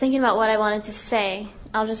was thinking about what I wanted to say.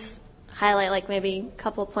 I'll just highlight like maybe a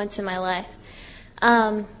couple of points in my life.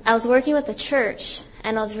 I was working with the church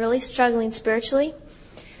and I was really struggling spiritually.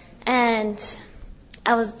 And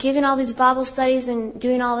I was giving all these Bible studies and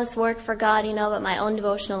doing all this work for God, you know, but my own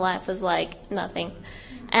devotional life was like nothing.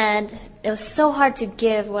 And it was so hard to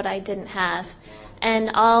give what I didn't have.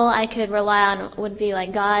 And all I could rely on would be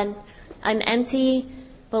like, God, I'm empty,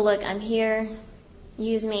 but look, I'm here.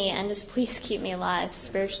 Use me and just please keep me alive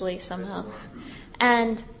spiritually somehow.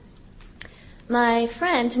 And my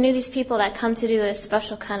friend knew these people that come to do this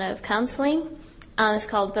special kind of counseling. It's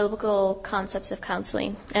called Biblical Concepts of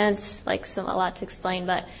Counseling. And it's like a lot to explain,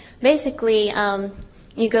 but basically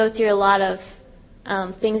you go through a lot of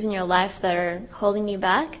things in your life that are holding you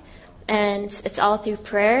back, and it's all through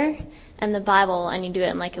prayer and the Bible, and you do it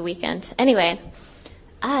in like a weekend. Anyway,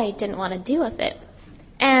 I didn't want to deal with it.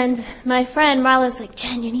 And my friend Marla was like,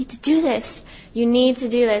 Jen, you need to do this. You need to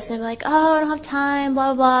do this. And I'd be like, oh, I don't have time,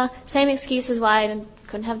 blah, blah, blah. Same excuses why I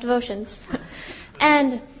couldn't have devotions.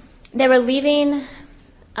 And they were leaving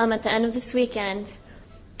at the end of this weekend,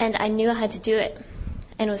 and I knew I had to do it.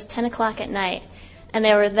 And it was 10 o'clock at night. And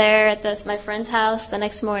they were there at my friend's house the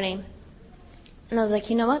next morning. And I was like,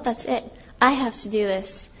 you know what? That's it. I have to do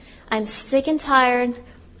this. I'm sick and tired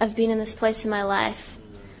of being in this place in my life.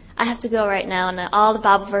 I have to go right now. And all the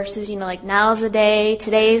Bible verses, you know, like now's the day,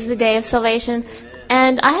 today's the day of salvation.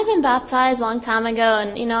 And I had been baptized a long time ago,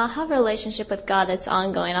 and, you know, I have a relationship with God that's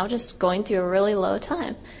ongoing. I was just going through a really low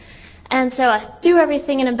time. And so I threw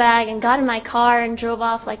everything in a bag and got in my car and drove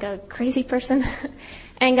off like a crazy person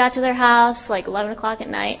and got to their house like 11 o'clock at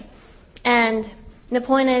night. And the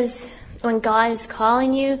point is, when God is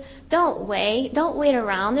calling you, don't wait. Don't wait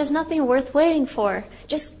around. There's nothing worth waiting for.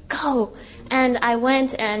 Just go. And I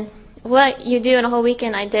went, and what you do in a whole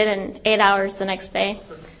weekend, I did in 8 hours the next day.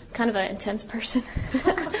 Kind of an intense person.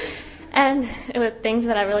 And with things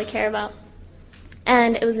that I really care about.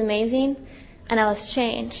 And it was amazing, and I was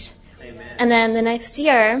changed. Amen. And then the next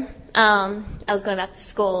year, I was going back to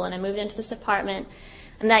school, and I moved into this apartment,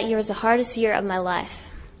 and that year was the hardest year of my life.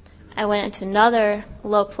 I went into another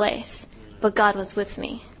low place, but God was with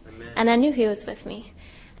me, and I knew He was with me.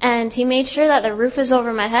 And He made sure that the roof was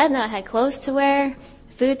over my head, and that I had clothes to wear,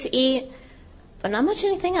 food to eat, but not much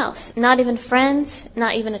anything else. Not even friends,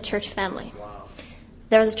 not even a church family. Wow.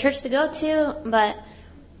 There was a church to go to,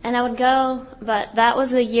 and I would go, but that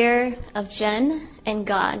was the year of Jen and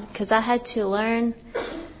God, because I had to learn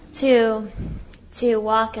to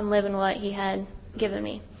walk and live in what He had given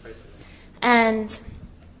me. And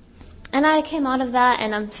I came out of that,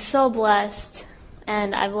 and I'm so blessed,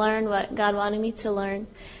 and I've learned what God wanted me to learn.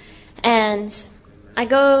 And I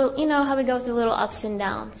go, you know how we go through little ups and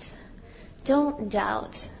downs. Don't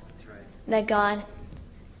doubt that God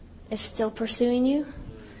is still pursuing you.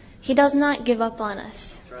 He does not give up on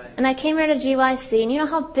us. And I came here to GYC, and you know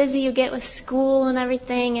how busy you get with school and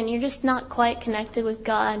everything, and you're just not quite connected with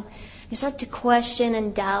God. You start to question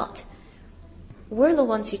and doubt. We're the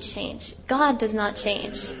ones who change. God does not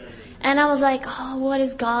change. And I was like, oh, what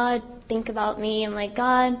does God think about me? I'm like,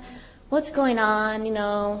 God, what's going on? You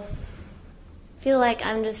know, feel like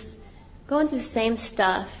I'm just going through the same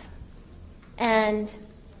stuff. And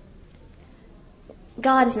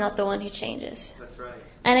God is not the one who changes. That's right.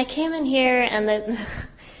 And I came in here, and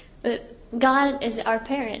God is our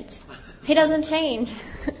parent. He doesn't change.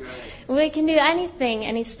 We can do anything,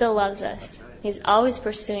 and He still loves us. He's always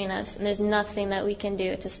pursuing us, and there's nothing that we can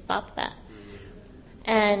do to stop that.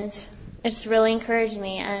 And it's really encouraged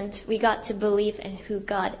me, and we got to believe in who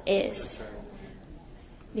God is.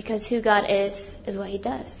 Because who God is what He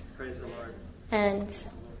does. Praise the Lord. And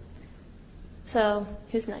so,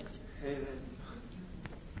 who's next? Amen.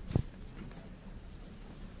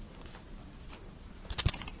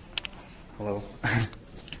 Hello.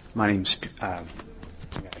 My name's I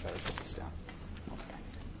better put this down. Okay.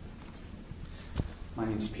 My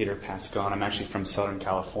name's Peter Pascal, and I'm actually from Southern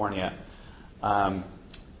California.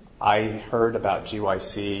 I heard about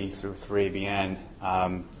GYC through 3ABN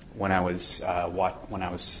when I was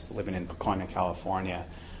living in Pacoima, California.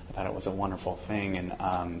 I thought it was a wonderful thing,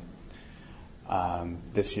 and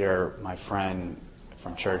this year my friend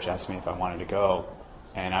from church asked me if I wanted to go,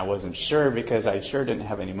 and I wasn't sure because I sure didn't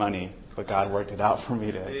have any money. But God worked it out for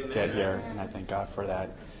me to get here, and I thank God for that.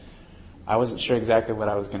 I wasn't sure exactly what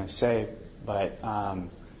I was going to say, but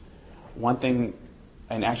one thing,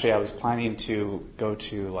 and actually I was planning to go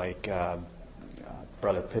to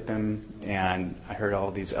Brother Pippin, and I heard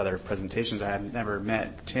all these other presentations. I had never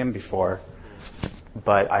met Tim before,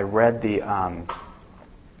 but I read the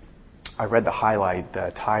highlight,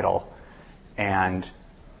 the title, and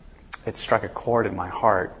it struck a chord in my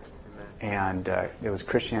heart. And it was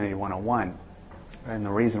Christianity 101. And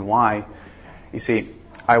the reason why, you see,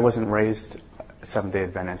 I wasn't raised Seventh-day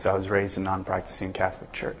Adventist. I was raised in a non-practicing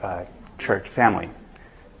Catholic church family.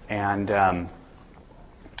 And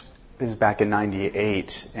this was back in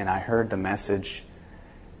 98, and I heard the message.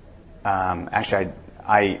 Actually,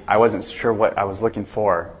 I wasn't sure what I was looking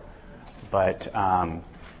for, but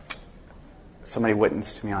somebody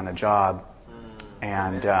witnessed to me on a job,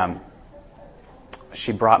 and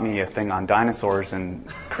she brought me a thing on dinosaurs and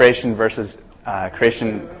creation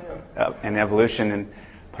and evolution, and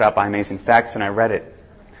put out by Amazing Facts, and I read it.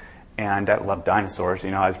 And I love dinosaurs.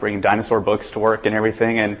 You know, I was bringing dinosaur books to work and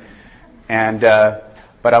everything,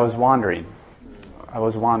 but I was wandering.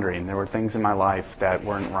 There were things in my life that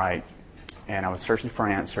weren't right, and I was searching for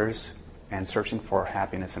answers and searching for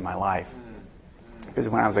happiness in my life. Because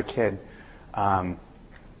when I was a kid, I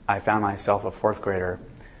found myself a fourth grader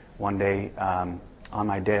one day on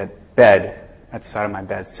my bed, at the side of my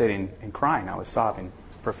bed, sitting and crying. I was sobbing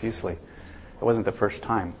profusely. It wasn't the first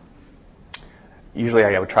time. Usually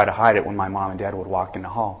I would try to hide it when my mom and dad would walk in the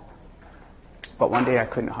hall. But one day I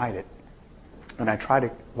couldn't hide it. And I tried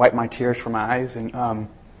to wipe my tears from my eyes, and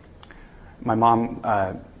my mom,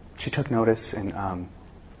 she took notice, and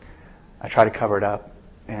I tried to cover it up.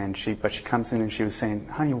 But she comes in and she was saying,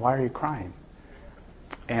 "Honey, why are you crying?"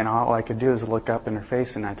 And all I could do is look up in her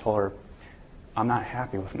face, and I told her, "I'm not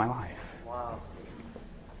happy with my life." Wow.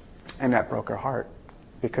 And that broke her heart,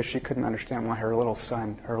 because she couldn't understand why her little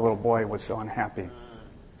son, her little boy, was so unhappy.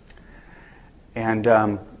 And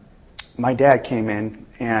my dad came in,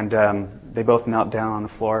 and they both knelt down on the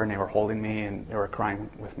floor, and they were holding me, and they were crying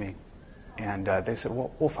with me. And they said,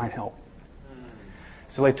 "Well, we'll find help."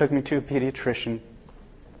 So they took me to a pediatrician,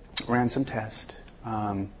 ran some tests,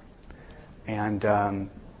 And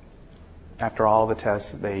after all the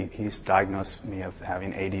tests, he's diagnosed me of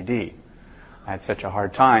having ADD. I had such a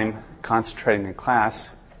hard time concentrating in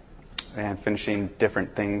class and finishing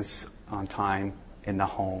different things on time in the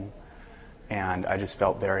home. And I just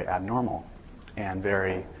felt very abnormal and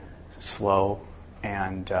very slow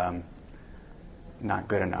and not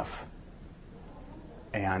good enough.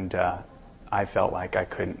 And I felt like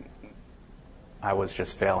I was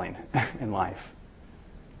just failing in life.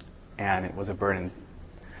 And it was a burden.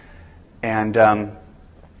 And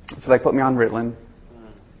so they put me on Ritalin,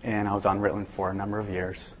 and I was on Ritalin for a number of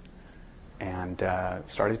years, and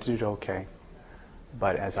started to do okay.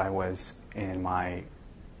 But as I was in my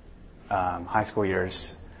high school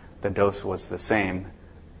years, the dose was the same,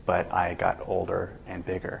 but I got older and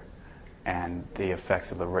bigger, and the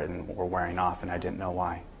effects of the Ritalin were wearing off, and I didn't know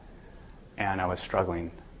why. And I was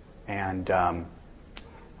struggling. And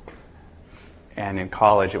in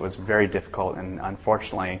college, it was very difficult, and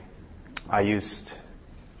unfortunately, I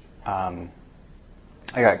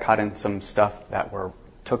got caught in some stuff that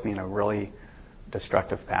took me in a really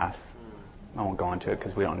destructive path. I won't go into it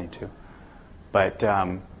because we don't need to. But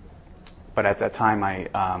at that time,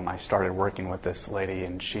 I started working with this lady,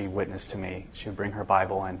 and she witnessed to me. She would bring her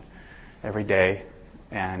Bible in every day,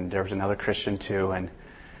 and there was another Christian too, and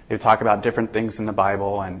they would talk about different things in the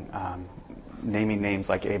Bible, and naming names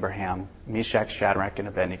like Abraham, Meshach, Shadrach, and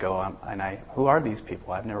Abednego. Who are these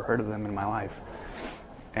people? I've never heard of them in my life.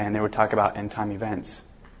 And they would talk about end-time events.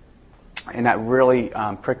 And that really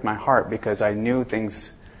pricked my heart because I knew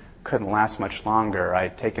things couldn't last much longer. I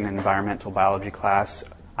had taken an environmental biology class.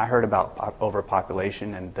 I heard about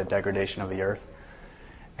overpopulation and the degradation of the earth.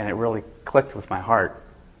 And it really clicked with my heart.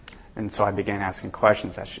 And so I began asking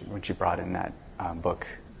questions when she brought in that book,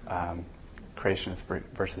 Creation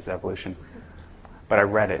versus Evolution. But I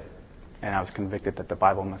read it, and I was convicted that the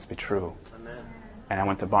Bible must be true. Amen. And I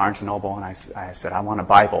went to Barnes & Noble, and I said, I want a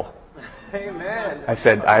Bible. Amen. I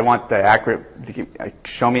said, I want the accurate,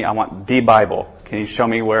 show me, I want the Bible. Can you show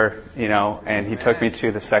me where, and he took me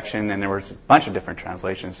to the section, and there was a bunch of different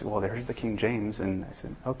translations. Well, there's the King James, and I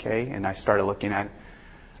said, okay. And I started looking at,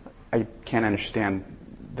 I can't understand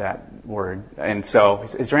that word. And so,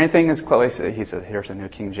 is there anything as close? He said, here's a New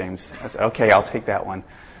King James. I said, okay, I'll take that one.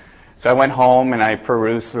 So I went home and I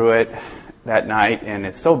perused through it that night, and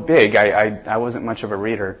it's so big, I wasn't much of a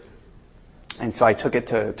reader. And so I took it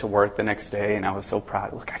to work the next day, and I was so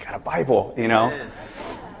proud. Look, I got a Bible,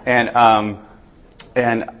 And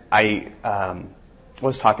I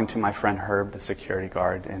was talking to my friend Herb, the security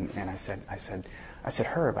guard, and I said,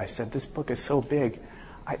 Herb, this book is so big.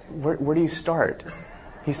 Where do you start?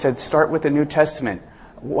 He said, start with the New Testament.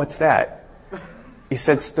 What's that? He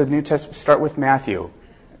said, the New Testament, start with Matthew.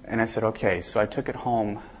 And I said, okay. So I took it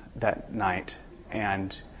home that night,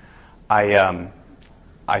 and I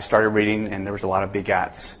started reading, and there was a lot of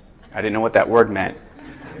begats. I didn't know what that word meant,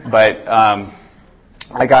 but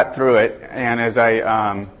I got through it. And as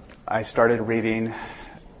I started reading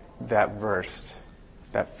that verse,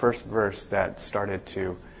 that first verse that started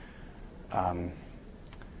to,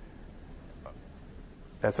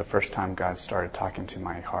 that's the first time God started talking to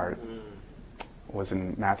my heart, was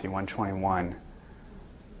in Matthew 1:21.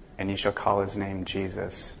 And ye shall call his name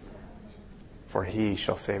Jesus, for he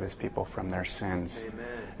shall save his people from their sins. Amen.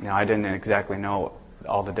 Now, I didn't exactly know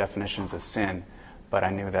all the definitions of sin, but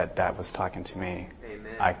I knew that that was talking to me.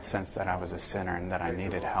 Amen. I sensed that I was a sinner and that I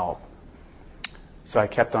needed help. So I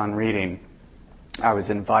kept on reading. I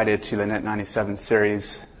was invited to the Net 97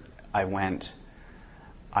 series. I went.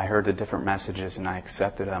 I heard the different messages, and I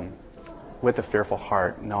accepted them with a fearful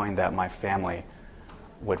heart, knowing that my family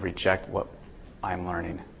would reject what I'm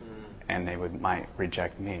learning. And they might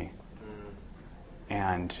reject me.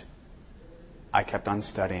 And I kept on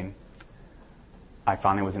studying. I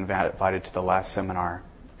finally was invited to the last seminar,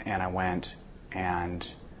 and I went, and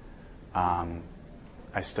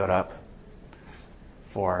I stood up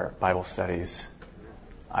for Bible studies.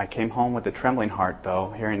 I came home with a trembling heart,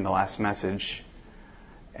 though, hearing the last message,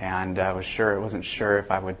 and I wasn't sure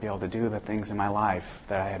if I would be able to do the things in my life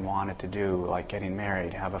that I had wanted to do, like getting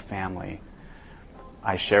married, have a family.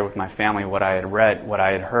 I shared with my family what I had read, what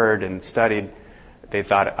I had heard and studied. They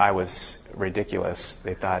thought I was ridiculous.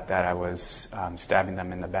 They thought that I was stabbing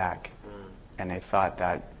them in the back. And they thought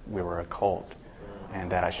that we were a cult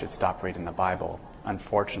and that I should stop reading the Bible.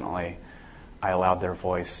 Unfortunately, I allowed their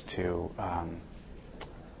voice to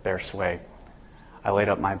bear sway. I laid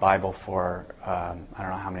up my Bible for I don't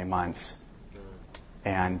know how many months.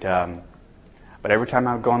 And but every time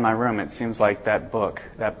I would go in my room, it seems like that book,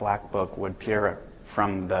 that black book, would peer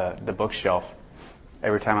from the bookshelf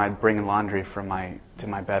every time I'd bring in laundry to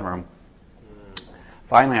my bedroom.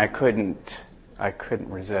 finally I couldn't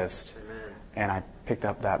resist. Amen. And I picked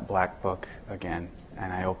up that black book again,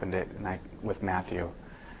 and I opened it with Matthew.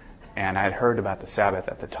 And I had heard about the Sabbath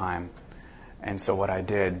at the time. And so what I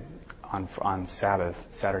did on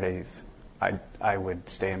Saturdays, I would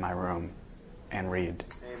stay in my room and read.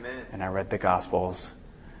 Amen. And I read the Gospels,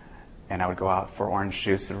 and I would go out for orange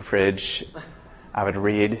juice in the fridge. I would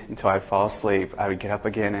read until I'd fall asleep. I would get up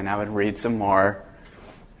again, and I would read some more.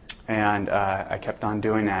 And I kept on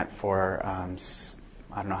doing that for I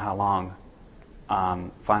don't know how long.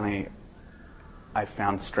 Finally, I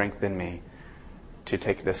found strength in me to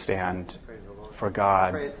take the stand for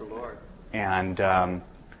God. Praise the Lord. And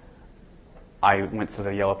I went through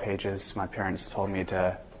the yellow pages. My parents told me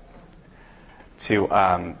to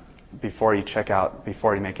before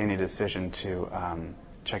you make any decision, to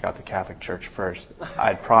check out the Catholic Church first.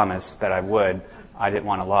 I'd promised that I would. I didn't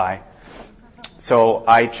want to lie. So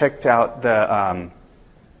I checked out the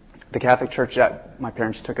Catholic Church that my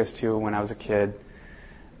parents took us to when I was a kid,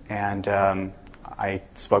 and I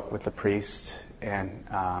spoke with the priest,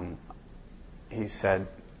 and he said,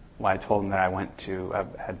 well, I told him that I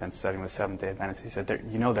had been studying with Seventh-day Adventists. He said,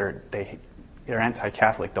 they're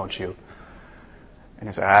anti-Catholic, don't you? And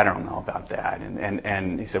I said, I don't know about that.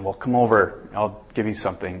 And he said, well, come over, I'll give you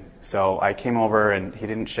something. So I came over, and he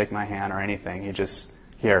didn't shake my hand or anything. He just,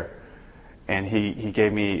 here. And he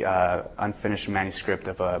gave me an unfinished manuscript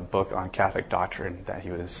of a book on Catholic doctrine that he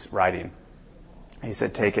was writing. He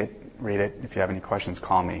said, take it, read it. If you have any questions,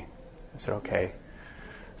 call me. I said, okay.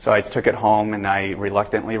 So I took it home, and I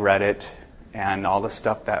reluctantly read it, and all the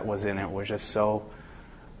stuff that was in it was just so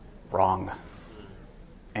wrong.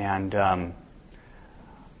 And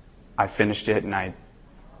I finished it, and I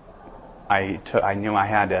knew I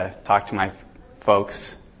had to talk to my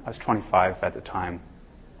folks. I was 25 at the time.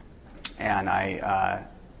 And I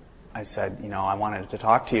said, I wanted to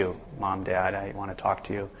talk to you, Mom, Dad. I want to talk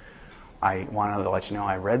to you. I wanted to let you know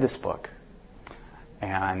I read this book,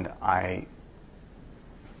 and I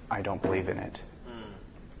don't believe in it.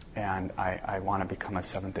 And I want to become a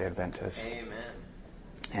Seventh-day Adventist. Amen.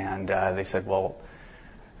 And they said, well,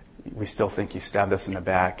 we still think you stabbed us in the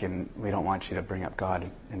back, and we don't want you to bring up God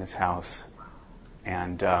in this house.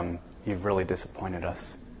 And you've really disappointed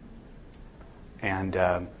us. And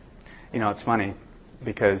it's funny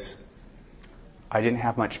because I didn't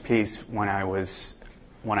have much peace when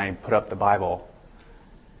I put up the Bible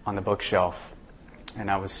on the bookshelf,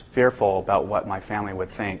 and I was fearful about what my family would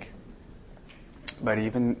think.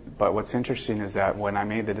 But what's interesting is that when I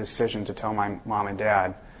made the decision to tell my mom and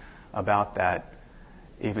dad about that,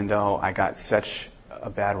 even though I got such a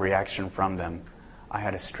bad reaction from them, I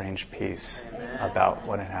had a strange peace about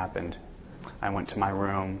what had happened. I went to my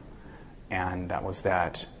room, and that was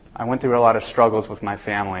that. I went through a lot of struggles with my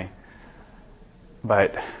family,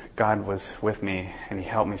 but God was with me, and He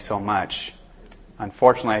helped me so much.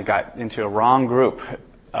 Unfortunately, I got into a wrong group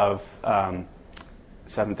of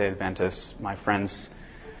Seventh-day Adventists. My friends,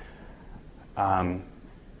 there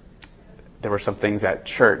were some things at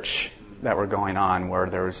church that were going on where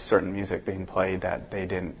there was certain music being played that they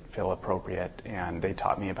didn't feel appropriate, and they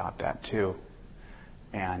taught me about that too.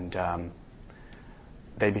 And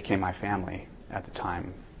they became my family at the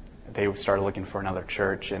time. They started looking for another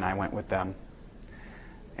church, and I went with them.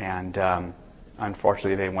 And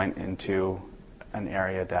unfortunately, they went into an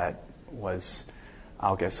area that was,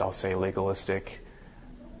 I'll say, legalistic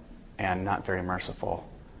and not very merciful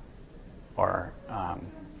or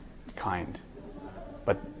kind,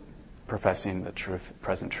 but professing the truth,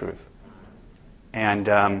 present truth. And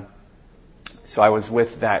so I was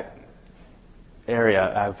with that area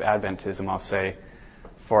of Adventism, I'll say,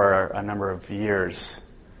 for a number of years.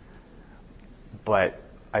 But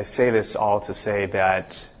I say this all to say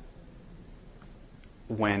that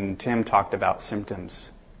when Tim talked about symptoms,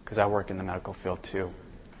 because I work in the medical field too,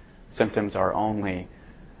 symptoms are only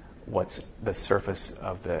what's the surface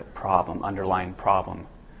of the problem, underlying problem.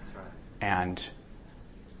 That's right. And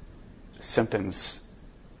symptoms,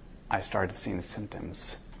 I started seeing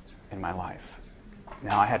symptoms in my life.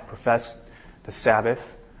 Now, I had professed the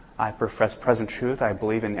Sabbath. I professed present truth. I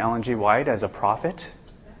believe in Ellen G. White as a prophet.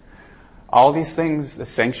 All these things, the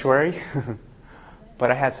sanctuary.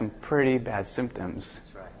 But I had some pretty bad symptoms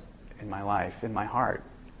in my life, in my heart.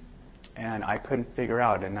 And I couldn't figure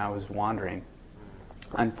out, and I was wandering.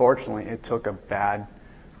 Unfortunately, it took a bad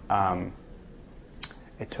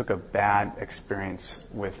experience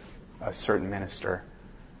with a certain minister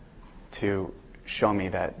to show me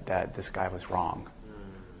that this guy was wrong.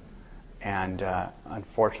 And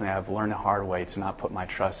unfortunately, I've learned the hard way to not put my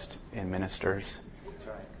trust in ministers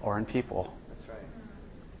or in people. That's right.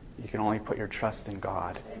 You can only put your trust in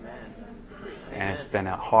God. And it's been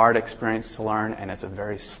a hard experience to learn, and it's a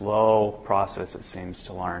very slow process, it seems,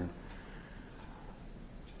 to learn.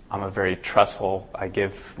 I'm a very trustful, I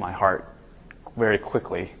give my heart very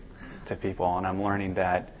quickly to people, and I'm learning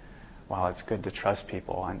that while it's good to trust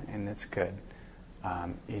people, and it's good,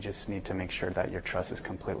 you just need to make sure that your trust is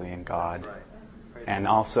completely in God. And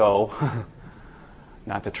also,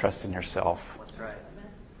 not to trust in yourself.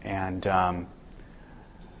 And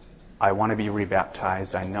I want to be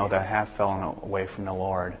rebaptized. I know that I have fallen away from the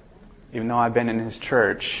Lord. Even though I've been in His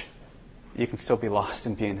church, you can still be lost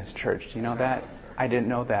and be in His church. Do you know that? I didn't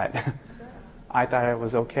know that. I thought I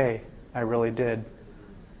was okay. I really did.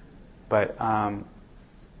 But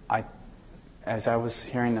as I was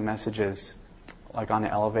hearing the messages, like on the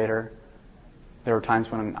elevator, there were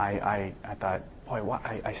times when I thought, boy,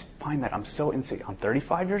 I find that I'm so insecure. I'm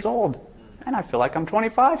 35 years old, and I feel like I'm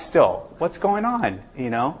 25 still. What's going on? You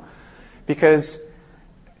know? Because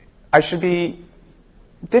I should be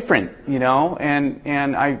different, you know, and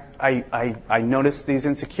I noticed these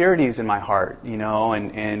insecurities in my heart, you know,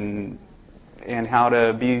 and how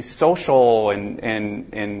to be social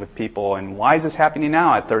and with people, and why is this happening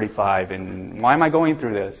now at 35, and why am I going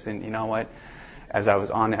through this? And you know what? As I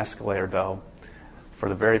was on the escalator, though, for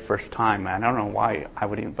the very first time, I don't know why I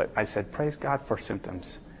would even, but I said, praise God for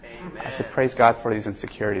symptoms. Amen. I said, praise God for these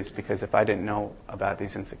insecurities, because if I didn't know about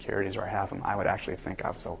these insecurities or have them, I would actually think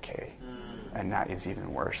I was okay. And that is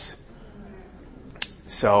even worse.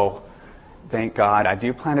 So, thank God. I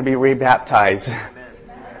do plan to be rebaptized.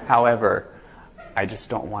 However, I just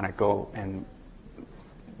don't want to go and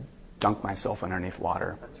dunk myself underneath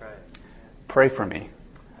water. That's right. Pray for me.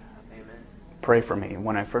 Amen. Pray for me.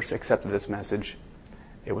 When I first accepted this message,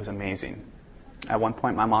 it was amazing. At one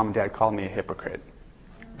point, my mom and dad called me a hypocrite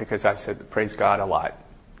because I said, praise God a lot,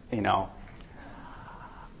 you know.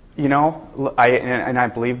 I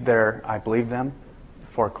believed them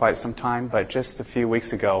for quite some time, but just a few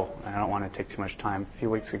weeks ago, and I don't want to take too much time, a few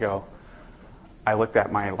weeks ago, I looked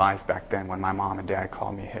at my life back then when my mom and dad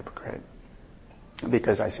called me a hypocrite.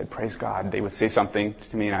 Because I said, praise God. They would say something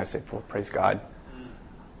to me and I'd say, well, praise God.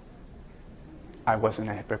 I wasn't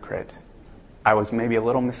a hypocrite. I was maybe a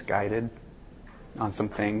little misguided on some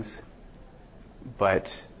things,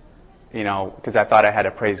 but because I thought I had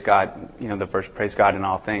to praise God, the verse, praise God in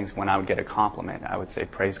all things. When I would get a compliment, I would say,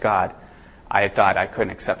 praise God. I thought I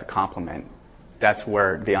couldn't accept the compliment. That's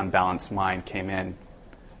where the unbalanced mind came in.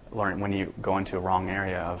 Learn when you go into a wrong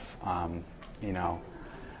area of,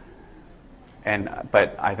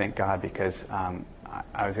 but I thank God because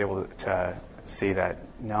I was able to see that,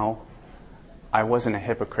 no, I wasn't a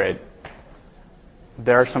hypocrite.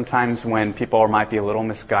 There are some times when people might be a little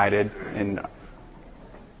misguided and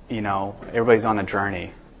everybody's on a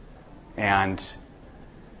journey, and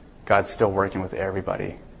God's still working with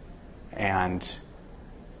everybody. And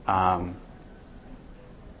I've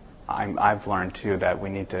learned too that we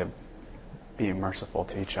need to be merciful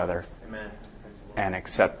to each other. Amen. And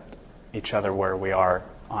accept each other where we are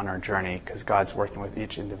on our journey, because God's working with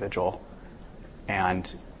each individual.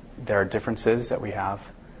 And there are differences that we have,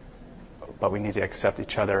 but we need to accept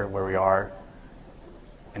each other where we are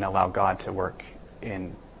and allow God to work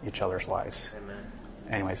in each other's lives. Amen.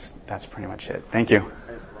 Anyways, that's pretty much it. Thank you.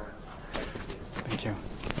 Thank you.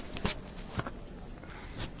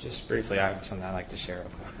 Just briefly, I have something I'd like to share.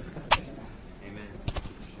 Amen.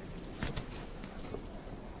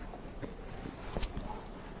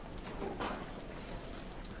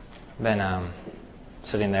 Been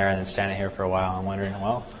sitting there and then standing here for a while and wondering,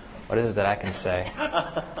 well, what is it that I can say?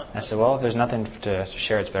 I said, well, if there's nothing to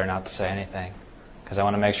share, it's better not to say anything. Because I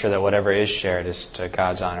want to make sure that whatever is shared is to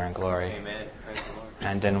God's honor and glory. Amen. Praise the Lord.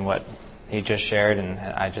 And then what he just shared, and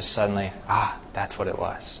I just suddenly, that's what it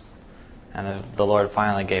was. And the Lord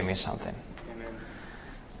finally gave me something. Amen.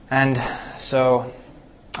 And so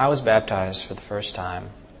I was baptized for the first time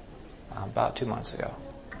about 2 months ago.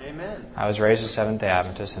 Amen. I was raised a Seventh-day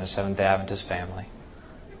Adventist in a Seventh-day Adventist family.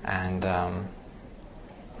 And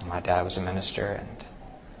my dad was a minister,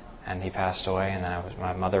 and he passed away, and then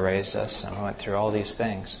my mother raised us, and we went through all these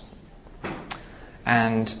things.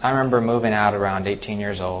 And I remember moving out around 18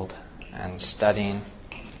 years old and studying,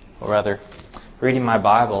 or rather, reading my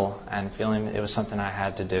Bible and feeling it was something I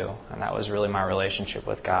had to do. And that was really my relationship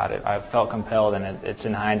with God. I felt compelled, and it's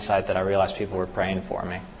in hindsight that I realized people were praying for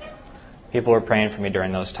me. People were praying for me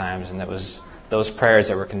during those times, and it was those prayers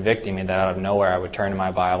that were convicting me that out of nowhere I would turn to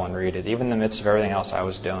my Bible and read it, even in the midst of everything else I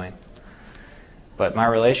was doing. But my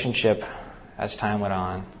relationship, as time went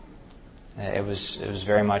on, it was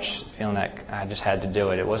very much feeling that I just had to do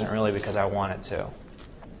it. It wasn't really because I wanted to.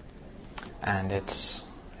 And it's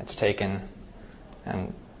it's taken.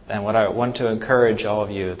 And what I want to encourage all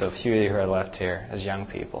of you, the few of you who are left here as young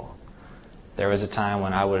people, there was a time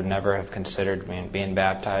when I would never have considered being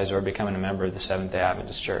baptized or becoming a member of the Seventh-day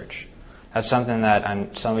Adventist Church. That's something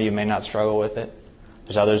that some of you may not struggle with it.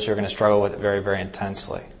 There's others who are going to struggle with it very, very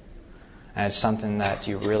intensely. And it's something that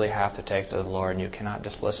you really have to take to the Lord, and you cannot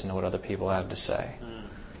just listen to what other people have to say.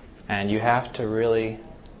 And you have to really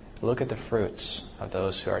look at the fruits of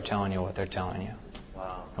those who are telling you what they're telling you.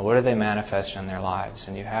 Wow. And what are they manifesting in their lives?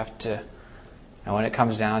 And you have to, and when it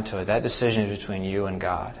comes down to it, that decision is between you and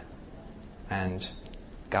God. And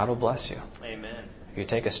God will bless you. Amen. If you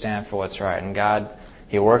take a stand for what's right. And God,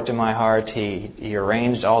 He worked in my heart. He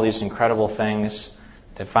arranged all these incredible things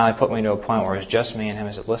that finally put me to a point where it was just me and Him.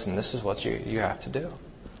 He said, listen, this is what you have to do.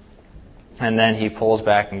 And then He pulls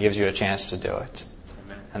back and gives you a chance to do it.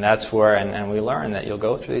 Amen. And that's where, and we learn that you'll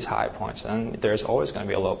go through these high points, and there's always going to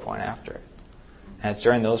be a low point after it. And it's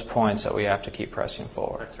during those points that we have to keep pressing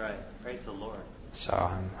forward. That's right. Praise the Lord.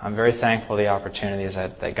 So I'm very thankful for the opportunities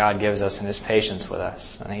that God gives us and His patience with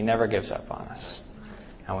us. And He never gives up on us.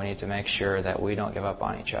 And we need to make sure that we don't give up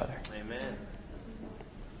on each other. Amen.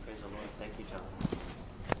 Praise the Lord. Thank you, John.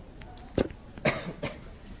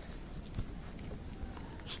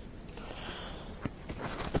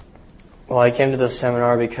 Well, I came to this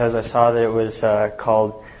seminar because I saw that it was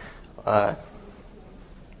called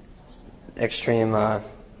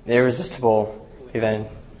Irresistible Event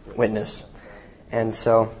Witness. And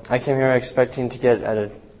so I came here expecting to get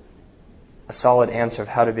a solid answer of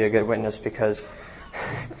how to be a good witness because,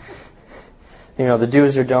 the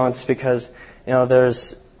do's or don'ts, because, you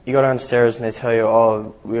go downstairs and they tell you,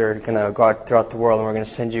 oh, we're going to go out throughout the world and we're going to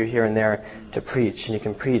send you here and there to preach, and you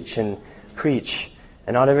can preach and preach.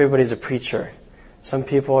 And not everybody's a preacher. Some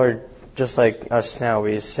people are just like us now.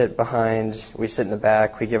 We sit in the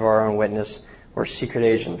back, we give our own witness. We're secret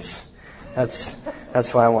agents. That's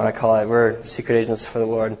what I want to call it. We're secret agents for the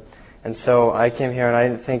Lord. And so I came here and I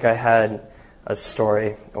didn't think I had a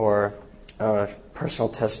story or a personal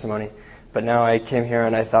testimony. But now I came here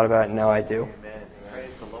and I thought about it, and now I do. Amen.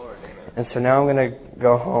 Praise the Lord. Amen. And so now I'm going to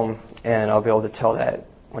go home and I'll be able to tell that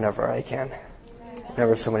whenever I can.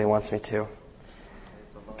 Whenever somebody wants me to.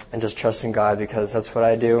 And just trust in God, because that's what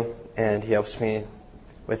I do, and He helps me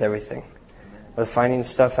with everything. With finding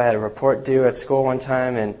stuff, I had a report due at school one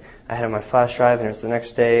time, and I had it on my flash drive, and it was the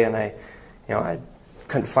next day, and I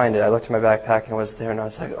couldn't find it. I looked in my backpack, and it wasn't there, and I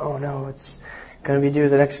was like, oh no, it's going to be due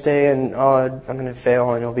the next day, and I'm going to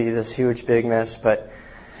fail, and it'll be this huge, big mess, but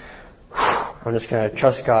I'm just going to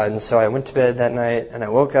trust God. And so I went to bed that night, and I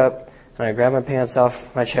woke up, and I grabbed my pants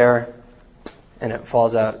off my chair, and it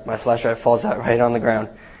falls out. My flash drive falls out right on the ground.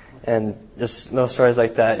 And just little stories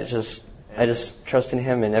like that, I just trust in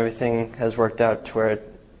Him, and everything has worked out to where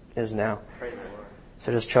it is now.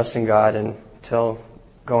 So just trust in God and go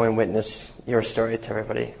and witness your story to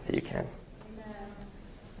everybody that you can.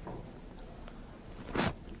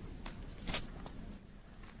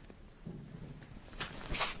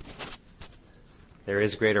 There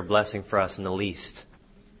is greater blessing for us in the least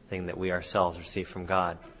thing that we ourselves receive from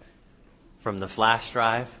God. From the flash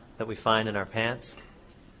drive that we find in our pants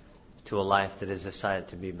to a life that is decided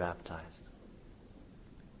to be baptized.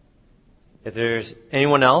 If there's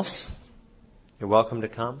anyone else, you're welcome to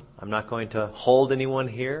come. I'm not going to hold anyone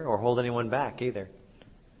here or hold anyone back either.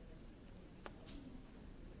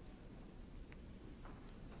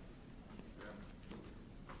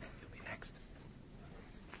 You'll be next.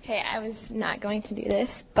 Okay, I was not going to do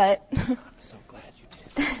this, but So glad you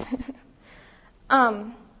did.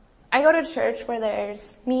 I go to church where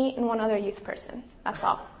there's me and one other youth person. That's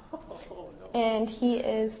all. And he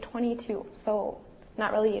is 22, so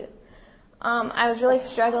not really youth. I was really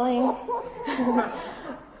struggling.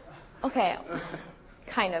 Okay,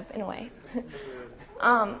 kind of, in a way.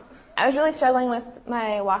 I was really struggling with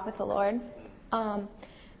my walk with the Lord.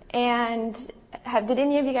 And did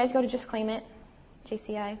any of you guys go to Just Claim It?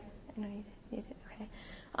 JCI? I know you did. Okay.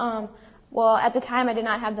 Well, at the time, I did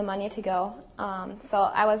not have the money to go, so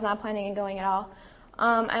I was not planning on going at all.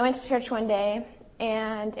 I went to church one day,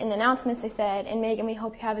 and in the announcements they said, "And Megan, we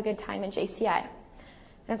hope you have a good time at JCI." And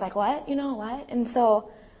I was like, what? What? And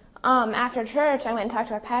so after church, I went and talked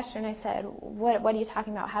to our pastor, and I said, what are you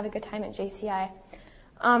talking about, have a good time at JCI?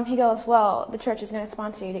 He goes, well, the church is going to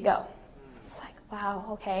sponsor you to go. It's like, wow,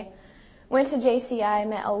 okay. Went to JCI,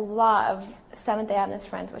 met a lot of Seventh-day Adventist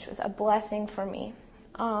friends, which was a blessing for me.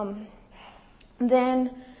 Then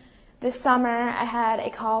this summer, I had a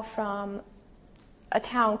call from a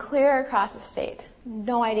town clear across the state.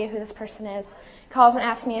 No idea who this person is. Calls and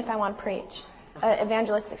asks me if I want to preach.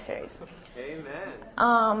 Evangelistic series.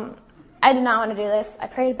 Amen. I did not want to do this. I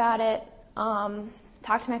prayed about it,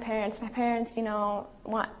 talked to my parents. My parents,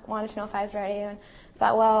 wanted to know if I was ready, and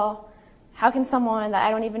thought, well, how can someone that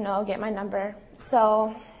I don't even know get my number?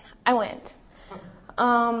 So I went.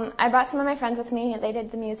 I brought some of my friends with me. They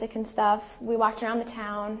did the music and stuff. We walked around the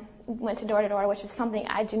town, went to door to door, which is something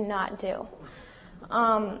I do not do.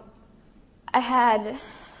 I had,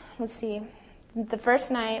 the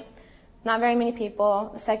first night, not very many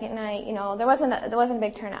people. The second night, there wasn't a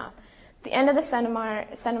big turnout. The end of the seminar,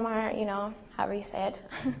 however you say it,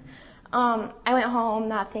 I went home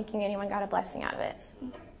not thinking anyone got a blessing out of it.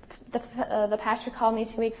 The pastor called me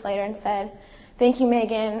 2 weeks later and said, "Thank you,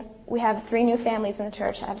 Megan. We have 3 new families in the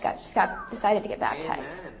church. I've decided to get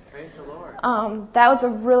baptized." Amen. Praise the Lord. That was a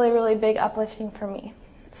really, really big uplifting for me.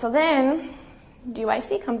 So then,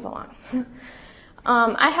 GYC comes along.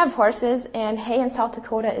 I have horses, and hay in South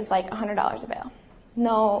Dakota is like $100 a bale.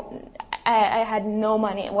 No, I had no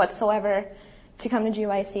money whatsoever to come to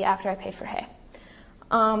GYC after I paid for hay.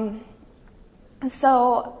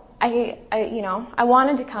 So I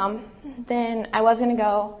wanted to come. Then I was going to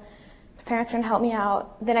go. My parents were going to help me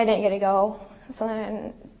out. Then I didn't get to go. So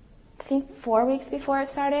then, I think 4 weeks before it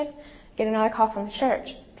started, I get another call from the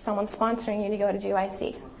church. Someone's sponsoring you to go to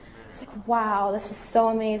GYC. It's like, wow, this is so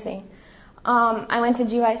amazing. I went to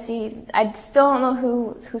GYC. I still don't know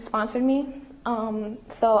who sponsored me.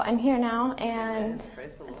 So I'm here now, and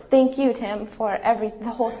thank you, Tim, for the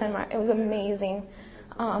whole seminar. It was amazing.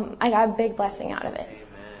 I got a big blessing out of it.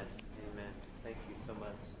 Amen. Thank you so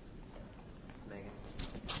much, Megan.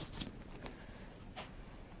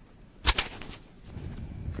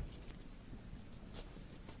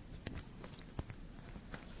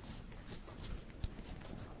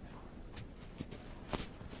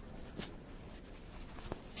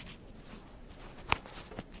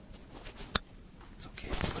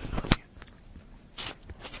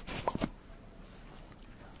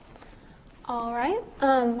 All right.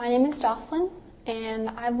 My name is Jocelyn, and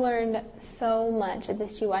I've learned so much at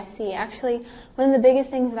this GYC. Actually, one of the biggest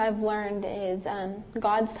things that I've learned is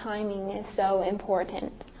God's timing is so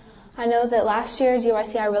important. I know that last year at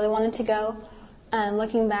GYC I really wanted to go.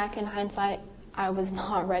 Looking back in hindsight, I was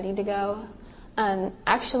not ready to go.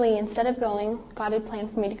 Actually, instead of going, God had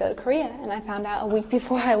planned for me to go to Korea, and I found out a week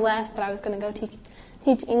before I left that I was going to go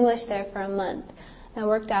teach English there for a month. And it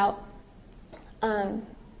worked out.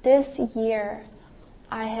 This year,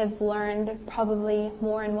 I have learned probably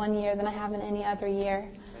more in 1 year than I have in any other year.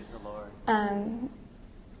 Praise the Lord.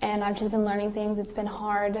 And I've just been learning things. It's been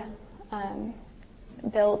hard.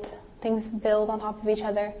 Things build on top of each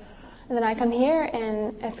other. And then I come here,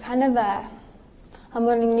 and it's kind of I'm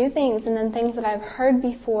learning new things, and then things that I've heard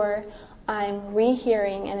before, I'm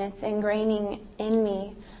rehearing, and it's ingraining in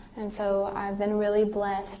me. And so I've been really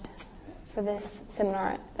blessed for this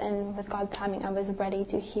seminar, and with God's timing, I was ready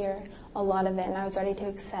to hear a lot of it, and I was ready to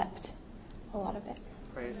accept a lot of it.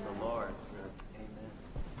 Praise the Lord.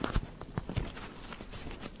 Amen.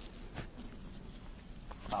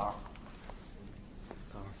 Powerful.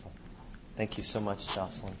 Thank you so much,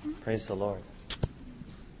 Jocelyn. Praise the Lord.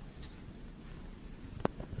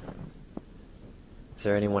 Is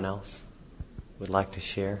there anyone else who would like to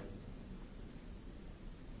share?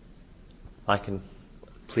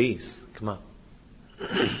 Please, come up.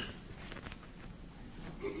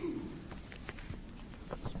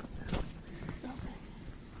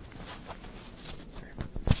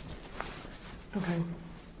 Okay.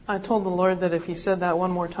 I told the Lord that if He said that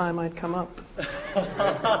one more time, I'd come up.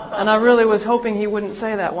 And I really was hoping He wouldn't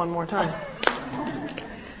say that one more time.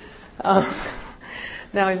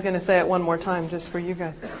 Now He's going to say it one more time just for you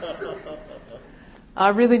guys. I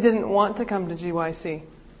really didn't want to come to GYC.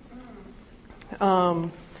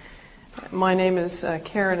 My name is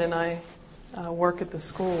Karen, and I work at the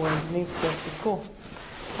school where Denise goes to school.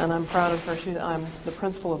 And I'm proud of her. I'm the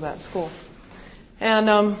principal of that school. And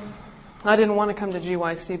I didn't want to come to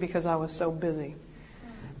GYC because I was so busy.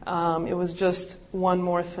 It was just one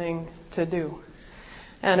more thing to do.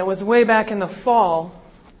 And it was way back in the fall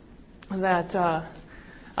that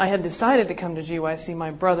I had decided to come to GYC.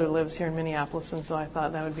 My brother lives here in Minneapolis, and so I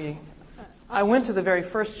thought that would be... I went to the very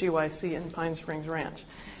first GYC in Pine Springs Ranch,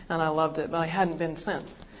 and I loved it, but I hadn't been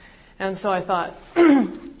since. And so I thought,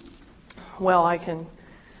 well, I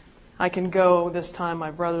can go this time.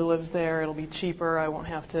 My brother lives there. It'll be cheaper. I won't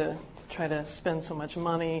have to try to spend so much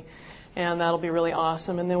money, and that'll be really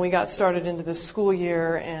awesome. And then we got started into this school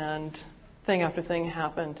year, and thing after thing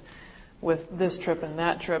happened with this trip and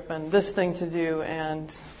that trip and this thing to do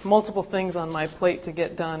and multiple things on my plate to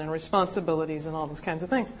get done and responsibilities and all those kinds of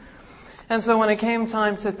things. And so when it came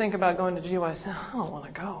time to think about going to GYC, I said, I don't want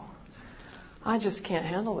to go. I just can't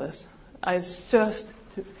handle this. It's just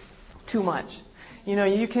too much. You know,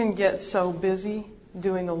 you can get so busy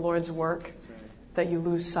doing the Lord's work that you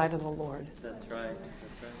lose sight of the Lord. That's right.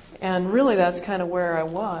 And really, that's kind of where I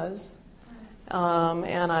was.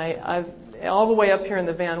 And I all the way up here in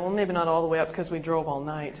the van, well, maybe not all the way up because we drove all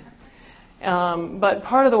night. But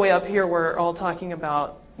part of the way up here, we're all talking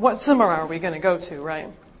about what seminar are we going to go to, right?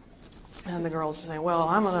 And the girls are saying, well,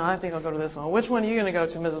 I think I'll go to this one. Which one are you going to go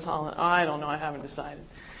to, Mrs. Holland? I don't know. I haven't decided.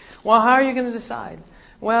 Well, how are you going to decide?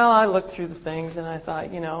 Well, I looked through the things and I thought,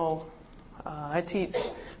 I teach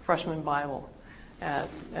freshman Bible at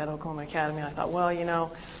Oklahoma Academy. I thought,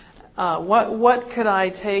 well, what could I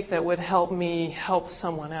take that would help me help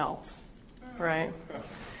someone else, right?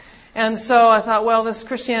 And so I thought, well, this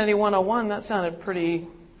Christianity 101, that sounded pretty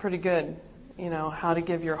good, how to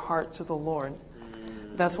give your heart to the Lord.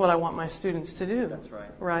 That's what I want my students to do. That's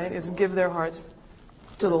right. Right? Is give their hearts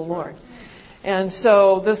to the Lord. And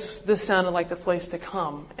so this sounded like the place to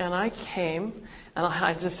come. And I came, and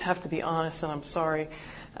I just have to be honest, and I'm sorry.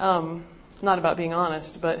 Not about being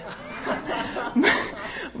honest, but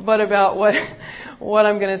about what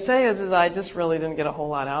I'm going to say is I just really didn't get a whole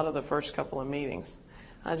lot out of the first couple of meetings.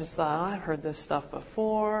 I just thought, I've heard this stuff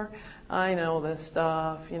before. I know this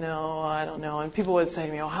stuff, I don't know. And people would say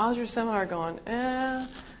to me, how's your seminar going?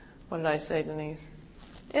 What did I say, Denise?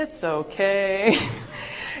 It's okay.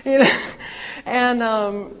 And,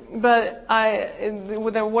 but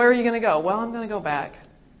where are you going to go? Well, I'm going to go back.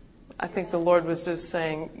 I think the Lord was just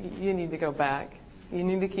saying, you need to go back. You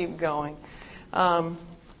need to keep going. And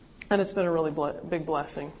it's been a really big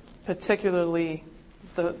blessing, particularly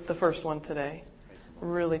the first one today.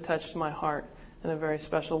 Really touched my heart in a very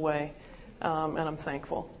special way. And I'm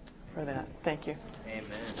thankful for that. Thank you. Amen.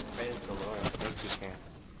 Praise the Lord. Thank you, Karen.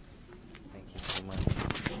 Thank you so much.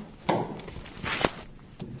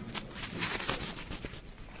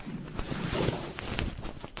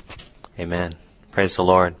 Amen. Praise the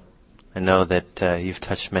Lord. I know that you've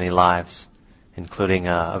touched many lives, including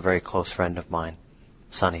a very close friend of mine,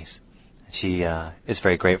 Sonny's. She is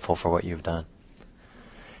very grateful for what you've done.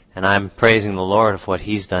 And I'm praising the Lord for what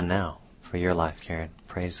He's done now for your life, Karen.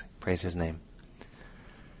 Praise His name.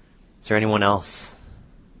 Is there anyone else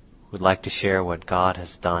who would like to share what God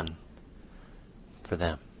has done for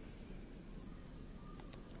them?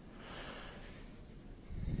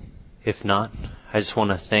 If not, I just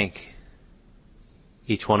want to thank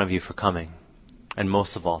each one of you for coming, and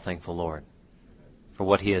most of all, thank the Lord for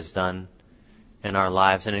what He has done in our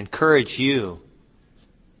lives, and encourage you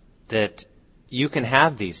that you can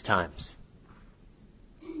have these times.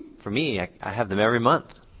 For me, I have them every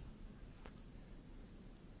month.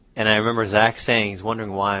 And I remember Zach saying, he's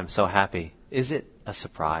wondering why I'm so happy. Is it a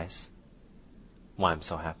surprise why I'm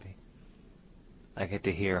so happy? I get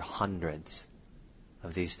to hear hundreds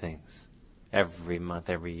of these things every month,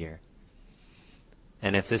 every year.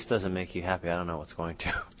 And if this doesn't make you happy, I don't know what's going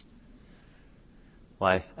to.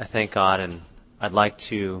 Well, I thank God, and I'd like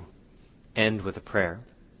to end with a prayer.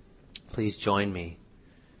 Please join me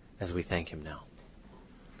as we thank Him now.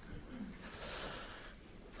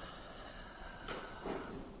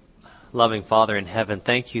 Loving Father in heaven,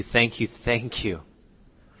 thank you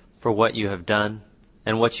for what you have done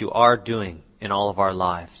and what you are doing in all of our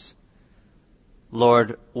lives.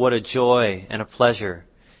 Lord, what a joy and a pleasure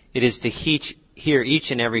it is to hear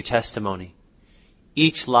each and every testimony.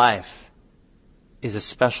 Each life is a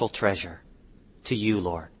special treasure to you,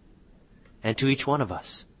 Lord, and to each one of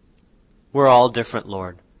us. We're all different,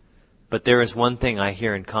 Lord, but there is one thing I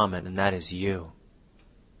hear in common, and that is you.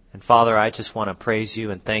 And Father, I just want to praise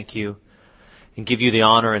you and thank you and give you the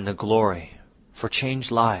honor and the glory for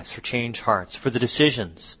changed lives, for changed hearts, for the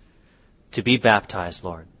decisions to be baptized,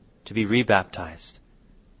 Lord, to be rebaptized.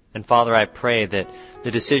 And Father, I pray that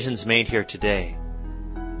the decisions made here today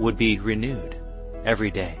would be renewed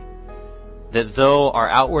every day. That though our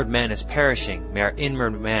outward man is perishing, may our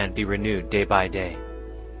inward man be renewed day by day.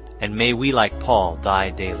 And may we, like Paul, die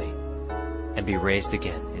daily and be raised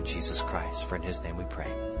again in Jesus Christ. For in His name we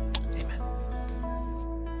pray. Amen.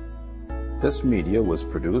 This media was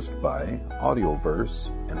produced by Audioverse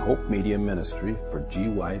and Hope Media Ministry for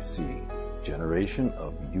GYC, Generation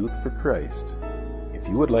of Youth for Christ. If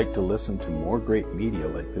you would like to listen to more great media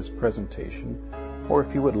like this presentation, or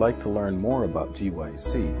if you would like to learn more about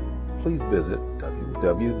GYC, please visit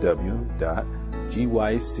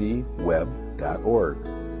www.gycweb.org.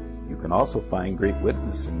 You can also find great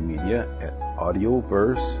witnessing media at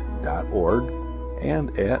audioverse.org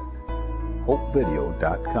and at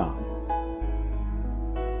hopevideo.com.